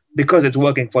because it's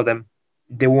working for them,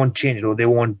 they won't change it or they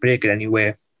won't break it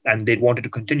anywhere, and they'd want it to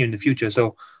continue in the future.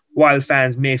 So while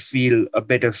fans may feel a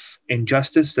bit of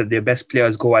injustice that their best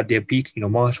players go at their peak, you know,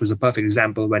 Marsch was a perfect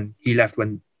example when he left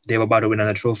when they were about to win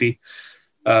another trophy.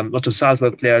 Lots of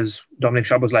Salzburg players, Dominik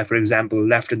Szoboszlai, for example,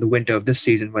 left in the winter of this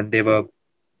season when they were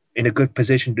in a good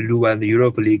position to do well in the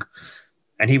Europa League,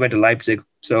 and he went to Leipzig.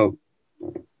 So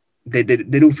they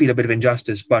do feel a bit of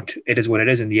injustice, but it is what it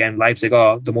is in the end. Leipzig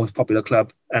are the most popular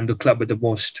club and the club with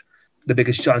the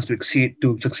biggest chance to succeed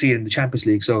in the Champions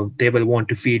League. So they will want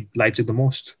to feed Leipzig the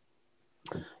most.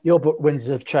 Your book, Winds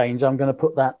of Change, I'm going to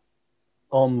put that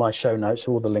on my show notes,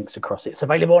 all the links across it. It's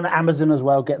available on Amazon as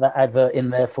well. Get that advert in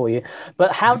there for you.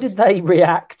 But how did they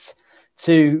react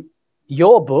to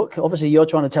your book? Obviously, you're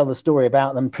trying to tell the story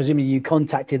about them. Presumably, you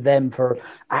contacted them for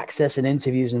access and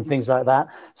interviews and things like that.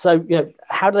 So, you know,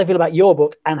 how do they feel about your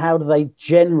book, and how do they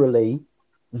generally,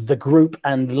 the group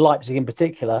and Leipzig in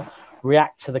particular,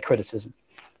 react to the criticism?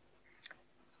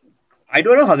 I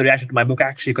don't know how they reacted to my book,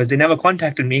 actually, because they never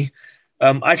contacted me.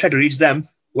 I tried to reach them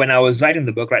when I was writing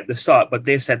the book right at the start, but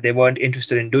they said they weren't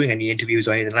interested in doing any interviews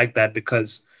or anything like that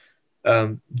because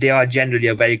they are generally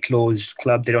a very closed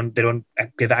club. They don't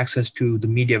give access to the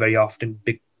media very often.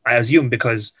 I assume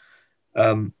because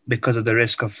of the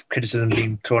risk of criticism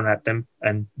being thrown at them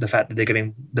and the fact that they're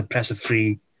giving the press a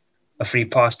free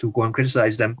pass to go and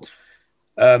criticize them.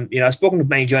 I've spoken to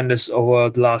many journalists over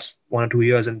the last 1 or 2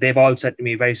 years, and they've all said to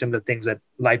me very similar things, that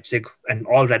Leipzig and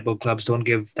all Red Bull clubs don't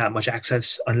give that much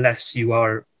access unless you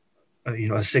are,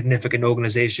 a significant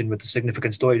organization with a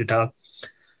significant story to tell.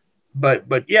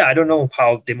 But yeah, I don't know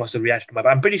how they must have reacted to my.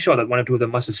 I'm pretty sure that 1 or 2 of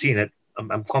them must have seen it.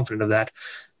 I'm confident of that.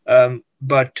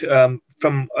 But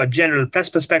from a general press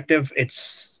perspective,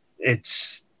 it's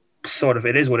sort of,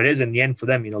 it is what it is in the end for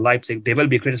them. Leipzig, they will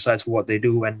be criticized for what they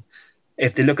do, and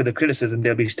if they look at the criticism,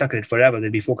 they'll be stuck in it forever. They'll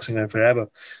be focusing on it forever.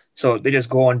 So they just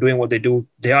go on doing what they do.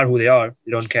 They are who they are.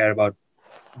 They don't care about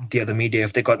the other media.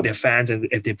 If they got their fans and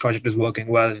if their project is working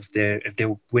well, if they're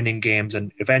winning games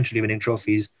and eventually winning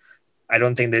trophies, I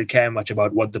don't think they care much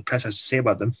about what the press has to say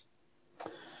about them. Do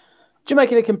you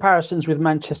make any comparisons with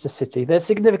Manchester City? There's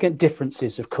significant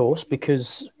differences, of course,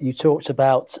 because you talked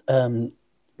about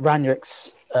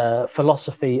Ranierich's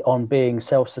philosophy on being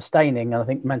self-sustaining, and I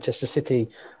think Manchester City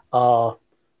are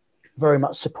very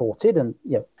much supported, and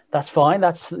that's fine.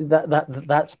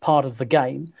 That's part of the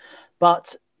game.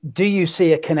 But do you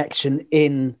see a connection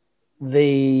in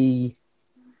the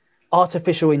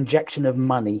artificial injection of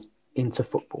money into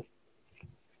football?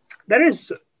 There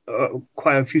is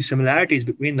quite a few similarities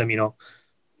between them.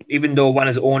 Even though one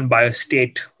is owned by a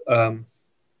state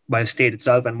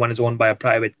itself, and one is owned by a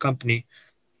private company,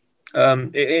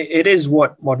 it is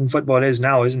what modern football is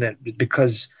now, isn't it?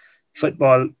 Because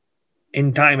football,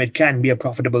 in time, it can be a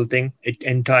profitable thing.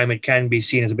 In time, it can be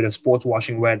seen as a bit of sports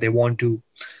washing, where they want to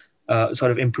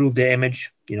sort of improve their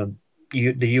image. The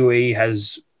UAE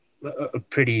has a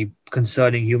pretty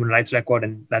concerning human rights record,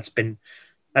 and that's been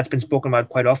spoken about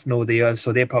quite often over the years.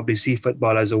 So they probably see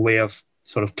football as a way of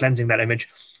sort of cleansing that image.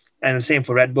 And the same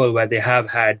for Red Bull, where they have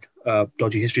had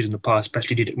dodgy histories in the past,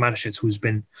 especially Dietrich Mateschitz, who's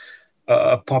been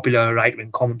a popular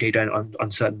right-wing commentator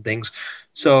on certain things.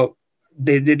 So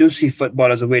they do see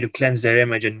football as a way to cleanse their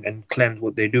image and cleanse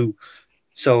what they do.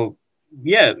 So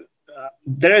yeah,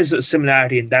 there is a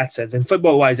similarity in that sense. And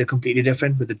football-wise, they're completely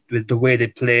different with the way they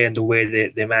play and the way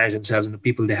they manage themselves and the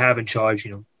people they have in charge.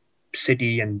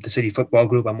 City and the City Football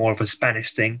Group are more of a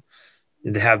Spanish thing.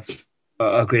 They have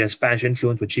a greater Spanish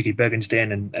influence with Chiqui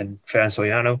Bergenstein and Ferran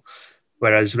Soriano,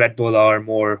 whereas Red Bull are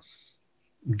more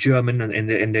German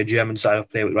in their German style of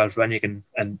play with Ralf Rangnick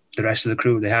and the rest of the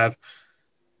crew they have.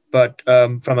 But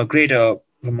from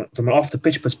an off the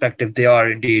pitch perspective, they are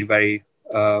indeed very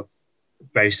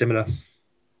very similar.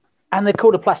 And they're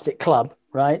called a plastic club,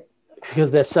 right? Because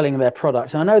they're selling their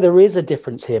products. And I know there is a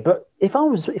difference here, but if I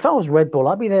was Red Bull,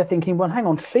 I'd be there thinking, well, hang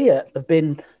on, Fiat have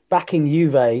been backing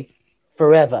Juve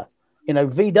forever.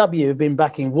 VW have been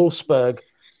backing Wolfsburg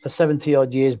for 70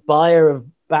 odd years. Bayer have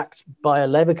backed Bayer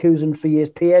Leverkusen for years.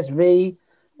 PSV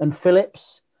and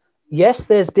Philips. Yes,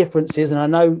 there's differences, and I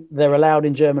know they're allowed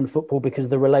in German football because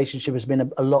the relationship has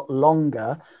been a lot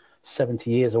longer, 70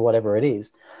 years or whatever it is.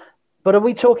 But are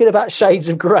we talking about shades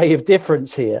of grey of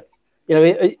difference here?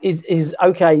 Is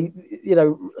okay,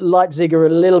 Leipzig are a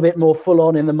little bit more full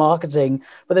on in the marketing,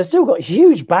 but they've still got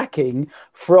huge backing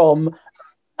from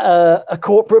a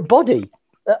corporate body.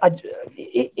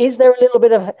 Is there a little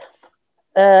bit of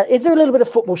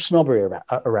football snobbery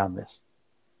around this?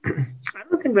 I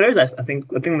don't think there is. I think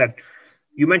that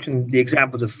you mentioned the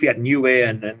examples of Fiat and Juve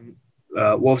and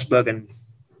Wolfsburg and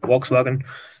Volkswagen,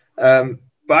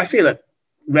 but I feel that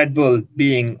Red Bull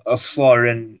being a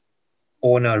foreign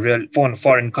owner,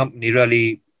 foreign company,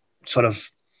 really sort of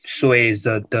sways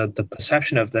the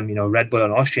perception of them. Red Bull,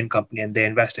 an Austrian company, and they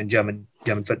invest in German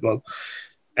football,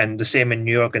 and the same in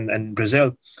New York and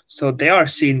Brazil. So they are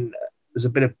seen as a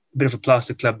bit of a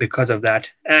plastic club because of that.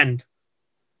 And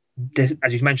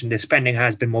as you mentioned, their spending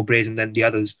has been more brazen than the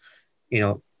others.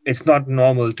 It's not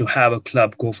normal to have a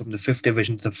club go from the 5th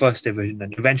division to the 1st division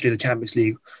and eventually the Champions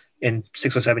League in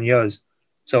 6 or 7 years.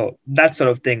 So that sort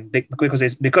of thing, because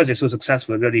they're so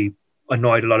successful, it really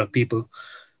annoyed a lot of people.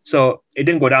 So it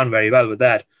didn't go down very well with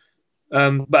that.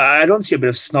 But I don't see a bit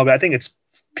of snobbery. I think it's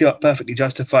perfectly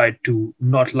justified to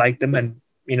not like them, and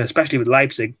especially with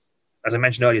Leipzig, as I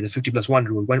mentioned earlier, the 50+1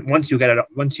 rule.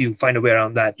 Once you find a way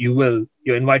around that, you're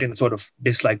inviting the sort of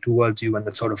dislike towards you and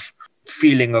the sort of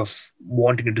feeling of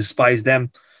wanting to despise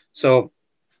them. So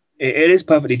it is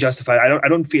perfectly justified. I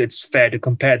don't feel it's fair to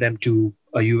compare them to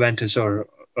a Juventus or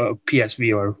a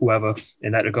PSV or whoever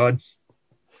in that regard.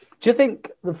 Do you think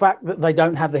the fact that they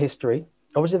don't have the history,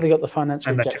 obviously they got the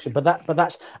financial injection, but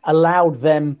that's allowed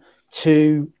them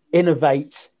to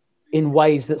innovate in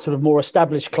ways that sort of more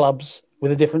established clubs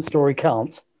with a different story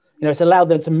can't? It's allowed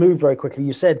them to move very quickly.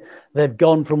 You said they've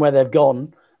gone from where they've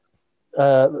gone,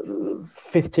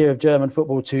 5th tier of German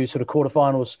football, to sort of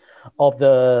quarterfinals of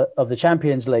the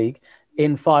Champions League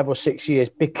in 5 or 6 years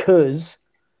because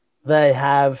they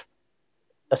have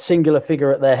a singular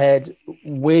figure at their head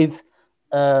with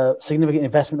significant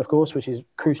investment, of course, which is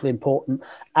crucially important,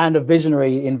 and a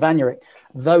visionary in Vanyarek.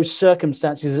 Those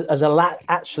circumstances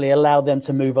actually allowed them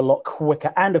to move a lot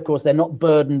quicker. And, of course, they're not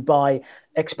burdened by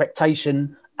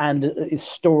expectation and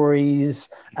stories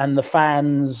and the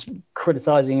fans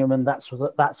criticising them and that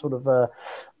sort of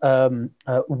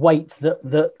weight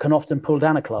that can often pull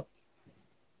down a club.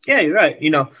 Yeah, you're right.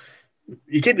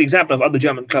 You take the example of other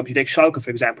German clubs. You take Schalke, for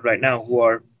example, right now, who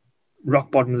are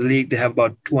rock bottom of the league. They have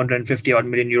about 250 odd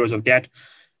million euros of debt.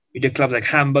 You take clubs like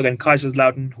Hamburg and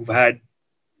Kaiserslautern,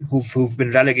 who've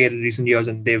been relegated in recent years,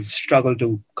 and they've struggled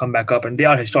to come back up. And they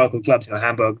are historical clubs.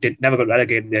 Hamburg never got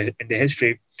relegated in their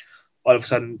history. All of a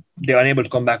sudden, they're unable to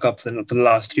come back up for the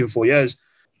last 3 or 4 years.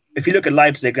 If you look at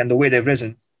Leipzig and the way they've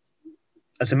risen,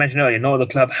 as I mentioned earlier, no other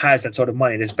club has that sort of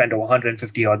money. They spent over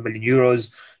 150 odd million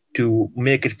euros to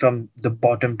make it from the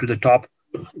bottom to the top.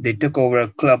 They took over a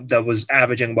club that was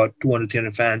averaging about 200,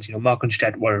 300 fans.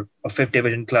 Markenstedt were a 5th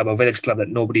division club, a village club that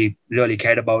nobody really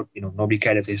cared about. Nobody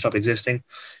cared if they stopped existing.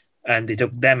 And they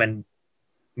took them and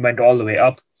went all the way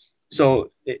up.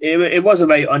 So it was a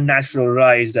very unnatural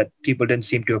rise that people didn't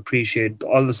seem to appreciate.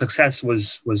 All the success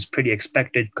was pretty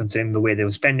expected considering the way they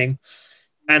were spending.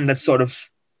 And that sort of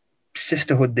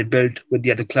sisterhood they built with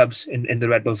the other clubs in the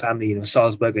Red Bull family,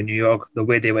 Salzburg and New York, the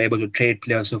way they were able to trade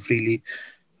players so freely,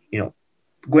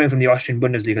 going from the Austrian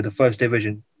Bundesliga, the 1st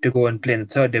division, to go and play in the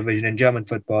 3rd division in German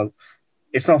football.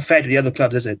 It's not fair to the other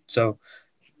clubs, is it? So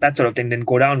that sort of thing didn't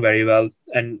go down very well.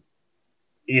 And,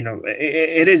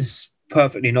 it is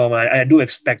perfectly normal. I do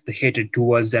expect the hatred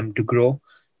towards them to grow.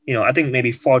 I think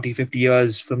maybe 40, 50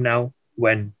 years from now,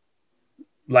 when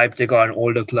Leipzig are an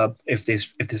older club, if they're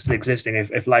still existing,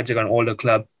 if Leipzig are an older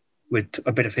club with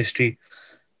a bit of history,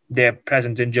 their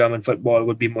presence in German football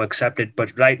would be more accepted.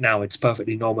 But right now, it's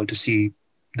perfectly normal to see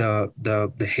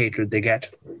the hatred they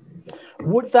get.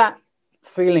 Would that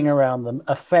feeling around them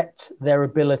affect their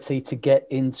ability to get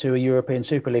into a European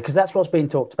Super League? Because that's what's being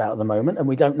talked about at the moment, and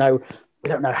we don't know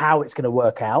how it's going to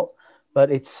work out. But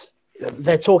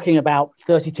they're talking about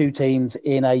 32 teams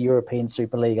in a European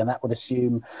Super League, and that would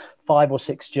assume 5 or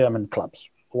 6 German clubs,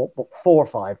 or 4 or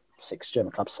 5, 6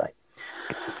 German clubs, say.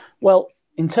 Well,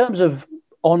 in terms of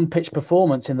on-pitch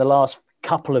performance in the last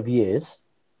couple of years,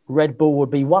 Red Bull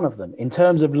would be one of them. In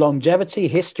terms of longevity,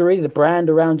 history, the brand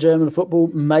around German football,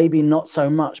 maybe not so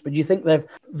much. But do you think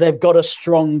they've got a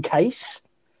strong case?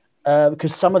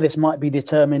 Because some of this might be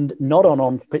determined not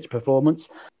on-pitch performance,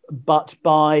 but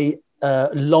by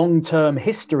long-term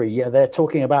history. Yeah, they're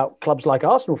talking about clubs like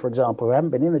Arsenal, for example, who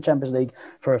haven't been in the Champions League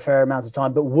for a fair amount of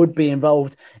time, but would be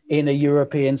involved in a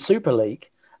European Super League,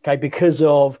 okay, because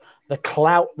of the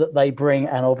clout that they bring,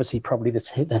 and obviously probably the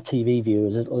TV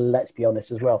viewers, let's be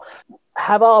honest as well.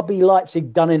 Have RB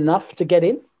Leipzig done enough to get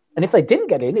in? And if they didn't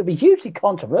get in, it'd be hugely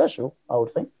controversial, I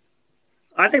would think.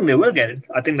 I think they will get in.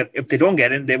 I think that if they don't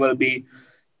get in, they will be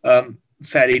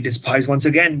fairly despised once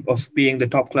again of being the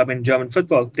top club in German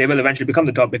football. They will eventually become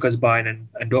the top because Bayern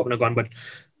and Dortmund are gone. But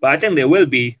I think they will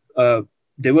be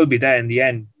there in the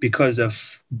end because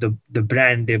of the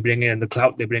brand they bring in and the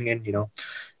clout they bring in, you know.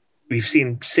 We've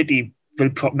seen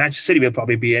Manchester City will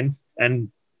probably be in, and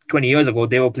 20 years ago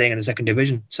they were playing in the second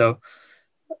division. So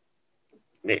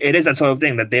it is that sort of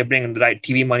thing that they bring in the right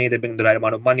TV money, they bring the right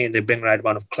amount of money, and they bring the right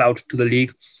amount of clout to the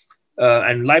league.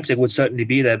 And Leipzig would certainly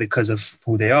be there because of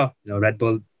who they are. You know, Red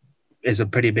Bull is a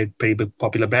pretty big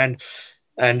popular brand,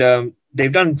 and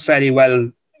they've done fairly well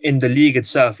in the league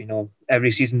itself. You know,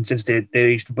 every season since they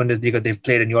reached the Bundesliga, they've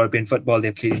played in European football.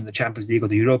 They've played in the Champions League or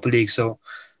the Europa League. So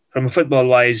from a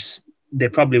football-wise, they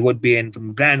probably would be in.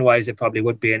 From brand-wise, they probably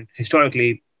would be in.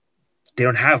 Historically, they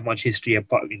don't have much history.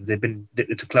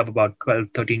 It's a club about 12,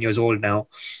 13 years old now.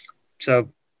 So,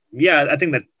 yeah, I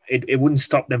think that it wouldn't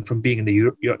stop them from being in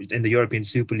the European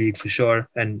Super League for sure.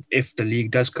 And if the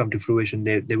league does come to fruition,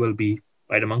 they will be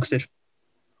right amongst it.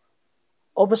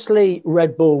 Obviously,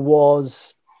 Red Bull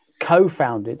was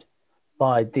co-founded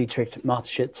by Dietrich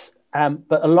Mateschitz,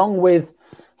 but along with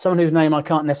someone whose name I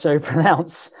can't necessarily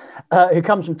pronounce, who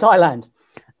comes from Thailand.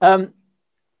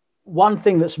 One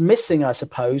thing that's missing, I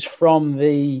suppose, from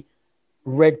the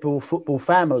Red Bull football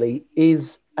family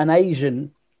is an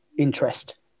Asian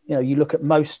interest. You know, you look at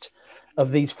most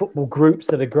of these football groups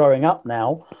that are growing up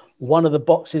now, one of the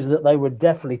boxes that they would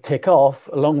definitely tick off,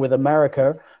 along with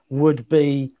America, would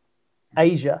be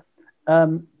Asia.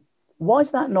 Why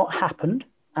has that not happened?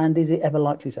 And is it ever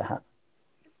likely to happen?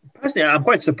 Personally, I'm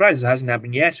quite surprised it hasn't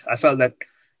happened yet. I felt that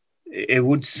it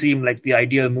would seem like the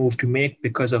ideal move to make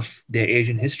because of their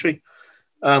Asian history.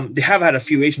 They have had a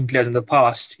few Asian players in the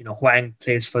past. You know, Huang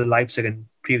plays for Leipzig and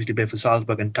previously played for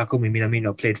Salzburg, and Takumi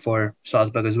Minamino played for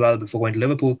Salzburg as well before going to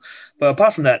Liverpool. But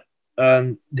apart from that,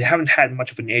 they haven't had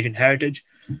much of an Asian heritage.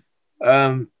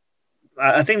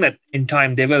 I think that in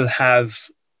time they will have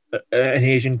an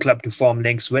Asian club to form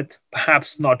links with.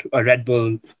 Perhaps not a Red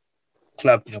Bull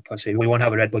club, you know, per se. We won't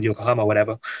have a Red Bull Yokohama or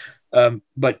whatever.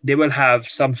 But they will have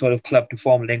some sort of club to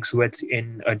form links with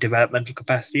in a developmental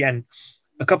capacity. And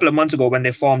a couple of months ago, when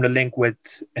they formed a link with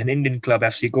an Indian club,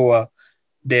 FC Goa,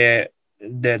 the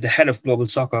head of global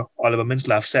soccer, Oliver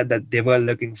Mintzlaff, said that they were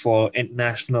looking for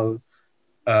international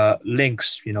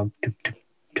links, you know,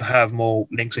 to have more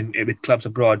links with clubs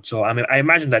abroad. So I mean, I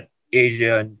imagine that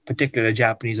Asia, and particularly a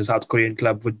Japanese or South Korean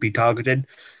club, would be targeted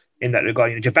in that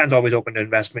regard. You know, Japan's always open to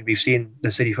investment. We've seen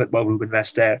the City Football Group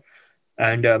invest there,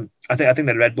 and I think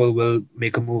that Red Bull will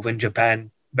make a move in Japan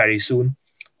very soon.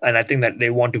 And I think that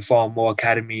they want to form more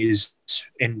academies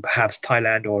in perhaps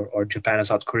Thailand or Japan or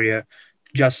South Korea,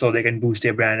 just so they can boost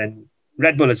their brand. And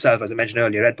Red Bull itself, as I mentioned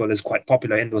earlier, Red Bull is quite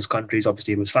popular in those countries.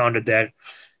 Obviously, it was founded there,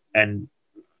 and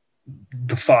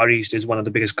the Far East is one of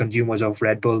the biggest consumers of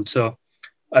Red Bull. So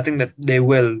I think that they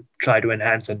will try to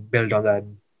enhance and build on that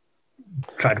and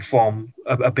try to form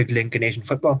a big link in Asian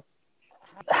football.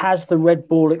 Has the Red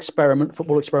Bull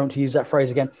football experiment, to use that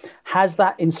phrase again, has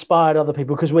that inspired other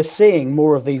people? Because we're seeing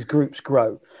more of these groups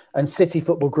grow, and City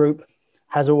Football Group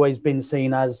has always been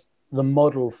seen as the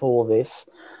model for this.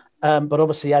 But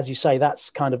obviously, as you say, that's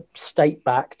kind of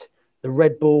state-backed. The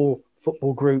Red Bull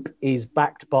Football Group is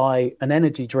backed by an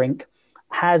energy drink.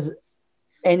 Has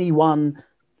anyone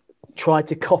tried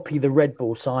to copy the Red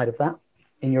Bull side of that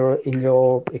in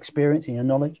your experience, in your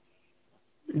knowledge?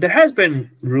 There has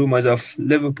been rumours of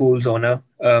Liverpool's owner,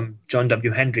 John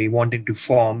W. Henry, wanting to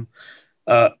form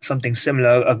something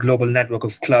similar, a global network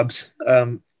of clubs.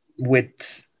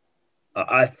 with,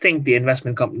 I think the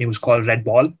investment company was called Red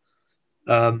Ball,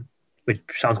 which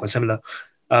sounds quite similar.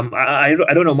 I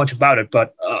don't know much about it,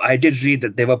 but I did read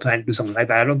that they were planning to do something like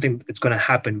that. I don't think it's going to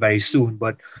happen very soon,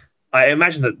 but I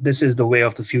imagine that this is the way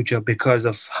of the future because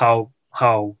of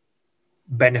how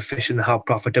beneficial and how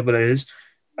profitable it is.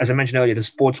 As I mentioned earlier, the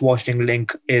sports washing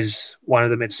link is one of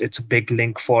them. It's a big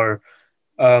link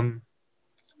um,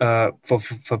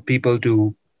 for people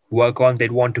to work on.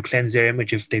 They'd want to cleanse their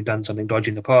image if they've done something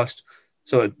dodgy in the past.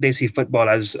 So they see football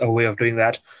as a way of doing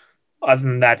that. Other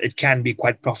than that, it can be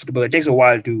quite profitable. It takes a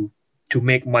while to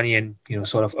make money and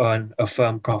sort of earn a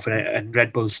firm profit. And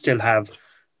Red Bull still have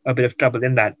a bit of trouble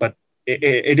in that, but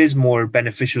it is more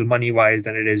beneficial money wise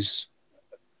than it is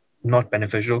not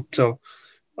beneficial. So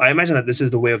I imagine that this is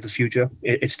the way of the future.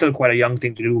 It's still quite a young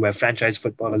thing to do, where franchise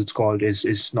football, as it's called,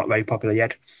 is not very popular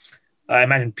yet. I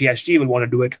imagine PSG will want to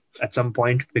do it at some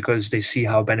point because they see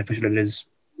how beneficial it is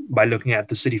by looking at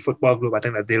the City Football Group. I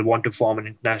think that they'll want to form an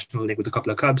international league with a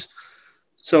couple of clubs.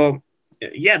 So,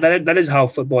 yeah, that is how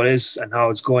football is and how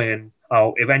it's going, and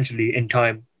how eventually, in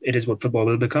time, it is what football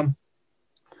will become.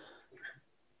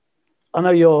 I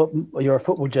know you're a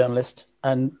football journalist,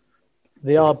 and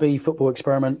the RB Football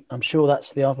Experiment, I'm sure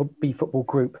that's the RB Football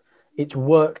Group. It's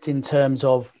worked in terms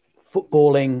of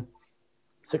footballing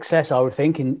success, I would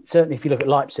think, and certainly if you look at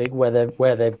Leipzig, where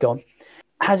they've gone.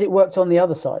 Has it worked on the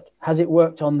other side? Has it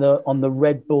worked on the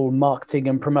Red Bull marketing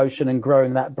and promotion and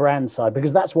growing that brand side?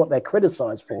 Because that's what they're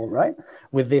criticised for, right?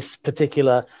 With this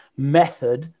particular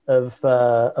method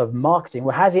of marketing.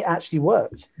 Well, has it actually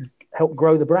worked? Help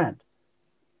grow the brand?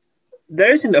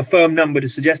 There isn't a firm number to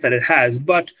suggest that it has,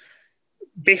 but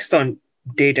based on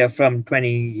data from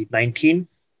 2019,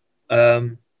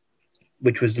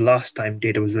 which was the last time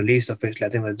data was released officially, I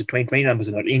think that the 2020 numbers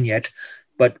are not in yet,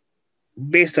 but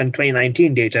based on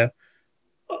 2019 data,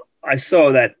 I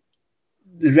saw that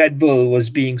the Red Bull was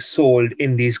being sold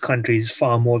in these countries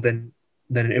far more than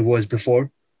it was before.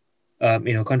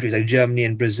 Countries like Germany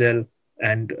and Brazil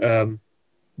and the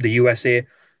USA,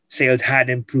 sales had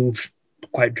improved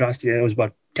quite drastically. It was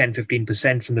about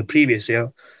 10-15% from the previous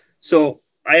year. So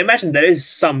I imagine there is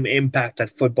some impact that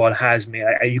football has made.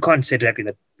 You can't say directly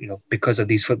that, because of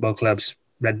these football clubs,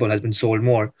 Red Bull has been sold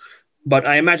more. But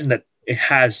I imagine that it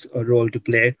has a role to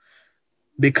play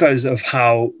because of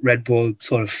how Red Bull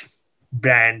sort of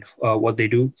brand what they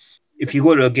do. If you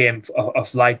go to a game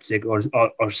of Leipzig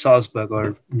or Salzburg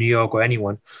or New York or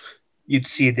anyone, you'd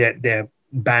see their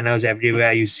banners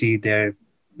everywhere. You see their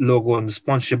logo on the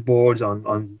sponsorship boards,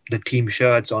 on the team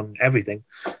shirts, on everything.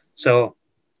 So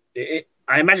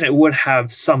I imagine it would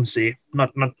have some say,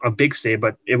 not a big say,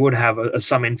 but it would have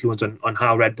some influence on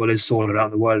how Red Bull is sold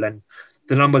around the world. And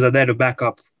the numbers are there to back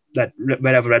up that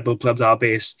wherever Red Bull clubs are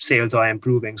based, sales are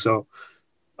improving. So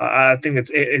I think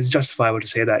it's justifiable to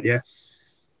say that, yeah.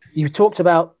 You talked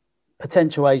about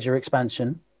potential Asia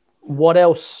expansion. What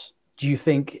else do you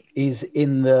think is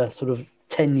in the sort of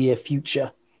 10-year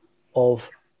future of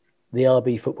the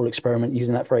RB Football Experiment,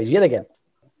 using that phrase yet again?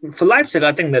 For Leipzig,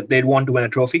 I think that they'd want to win a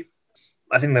trophy.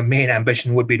 I think the main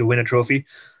ambition would be to win a trophy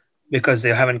because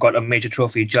they haven't got a major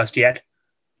trophy just yet.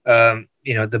 The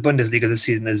Bundesliga this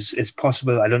season is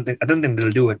possible. I don't think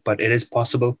they'll do it, but it is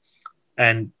possible.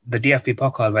 And the DFB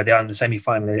Pokal, where they are in the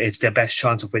semi-final, it's their best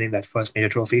chance of winning that first major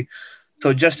trophy.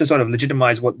 So just to sort of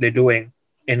legitimize what they're doing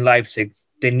in Leipzig,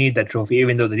 they need that trophy.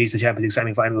 Even though they reached the Champions League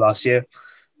semi-final last year,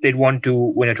 they'd want to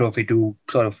win a trophy to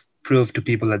sort of prove to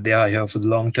people that they are here for the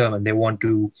long term and they want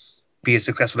to be as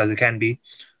successful as they can be.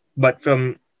 But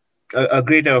from a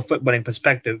greater footballing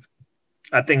perspective,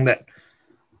 I think that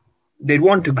they'd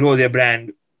want to grow their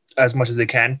brand as much as they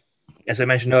can. As I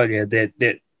mentioned earlier,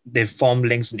 they've formed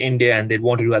links in India and they'd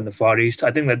want to do that in the Far East.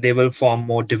 I think that they will form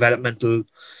more developmental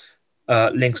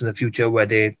links in the future where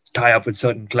they tie up with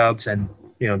certain clubs and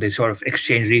they sort of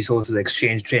exchange resources,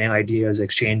 exchange training ideas,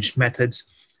 exchange methods,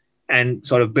 and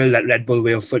sort of build that Red Bull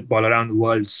way of football around the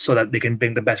world so that they can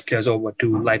bring the best players over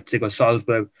to Leipzig or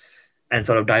Salzburg and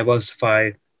sort of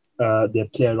diversify their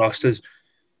player rosters.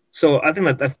 So I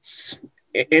think that's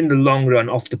in the long run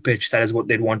off the pitch, that is what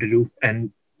they'd want to do.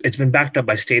 And it's been backed up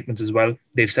by statements as well.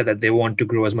 They've said that they want to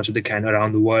grow as much as they can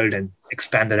around the world and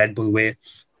expand the Red Bull way.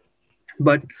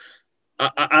 But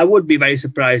I would be very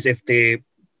surprised if they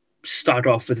start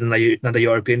off with another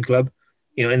European club.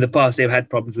 In the past, they've had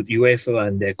problems with UEFA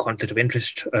and their conflict of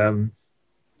interest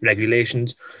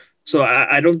regulations. So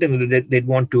I don't think that they'd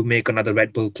want to make another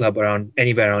Red Bull club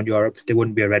anywhere around Europe. There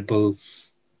wouldn't be a Red Bull,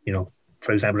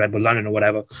 for example, Red Bull London or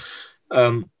whatever.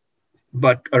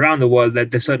 But around the world,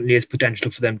 there certainly is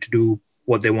potential for them to do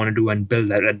what they want to do and build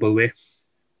that Red Bull way.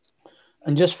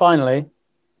 And just finally,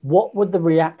 What would the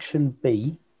reaction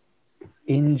be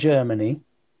in Germany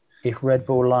if Red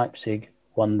Bull Leipzig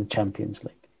won the Champions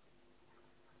League?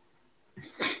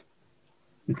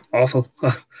 Awful.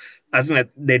 I think that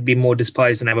they'd be more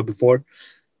despised than ever before.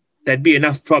 There'd be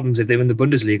enough problems if they win the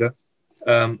Bundesliga.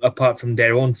 Apart from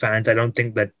their own fans, I don't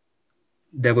think that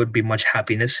there would be much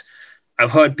happiness.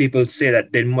 I've heard people say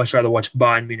that they'd much rather watch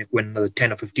Bayern Munich win another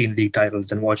 10 or 15 league titles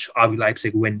than watch RB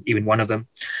Leipzig win even one of them.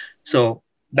 So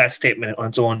that statement on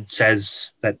its own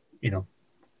says that,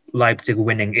 Leipzig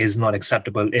winning is not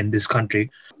acceptable in this country.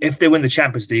 If they win the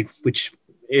Champions League, which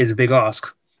is a big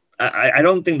ask, I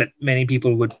don't think that many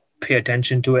people would pay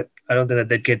attention to it. I don't think that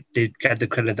they'd get the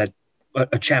credit that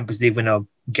a Champions League winner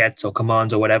gets or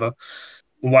commands or whatever.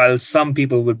 While some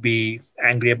people would be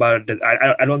angry about it,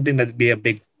 I don't think there'd be a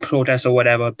big protest or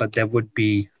whatever, but there would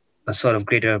be a sort of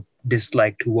greater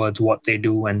dislike towards what they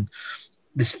do, and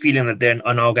this feeling that they're an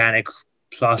unorganic,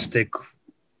 plastic,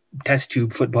 test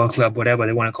tube football club, whatever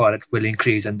they want to call it, will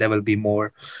increase, and there will be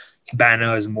more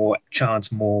banners, more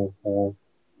chants, more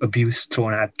abuse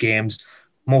thrown at games.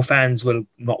 More fans will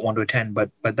not want to attend,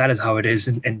 but that is how it is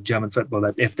in German football,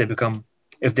 that if they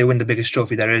win the biggest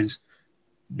trophy there is,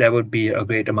 there would be a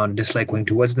great amount of dislike going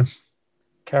towards them.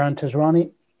 Karan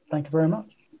Tezrani, thank you very much.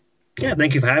 Yeah,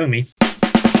 thank you for having me.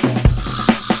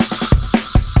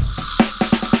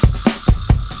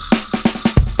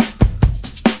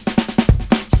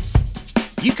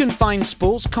 You can find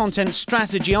Sports Content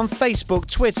Strategy on Facebook,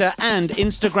 Twitter and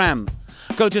Instagram.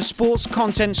 Go to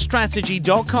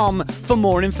sportscontentstrategy.com for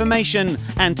more information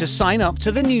and to sign up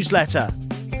to the newsletter.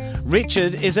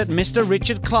 Richard is at Mr.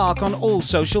 Richard Clark on all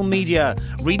social media.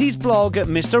 Read his blog at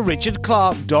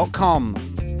mrrichardclark.com.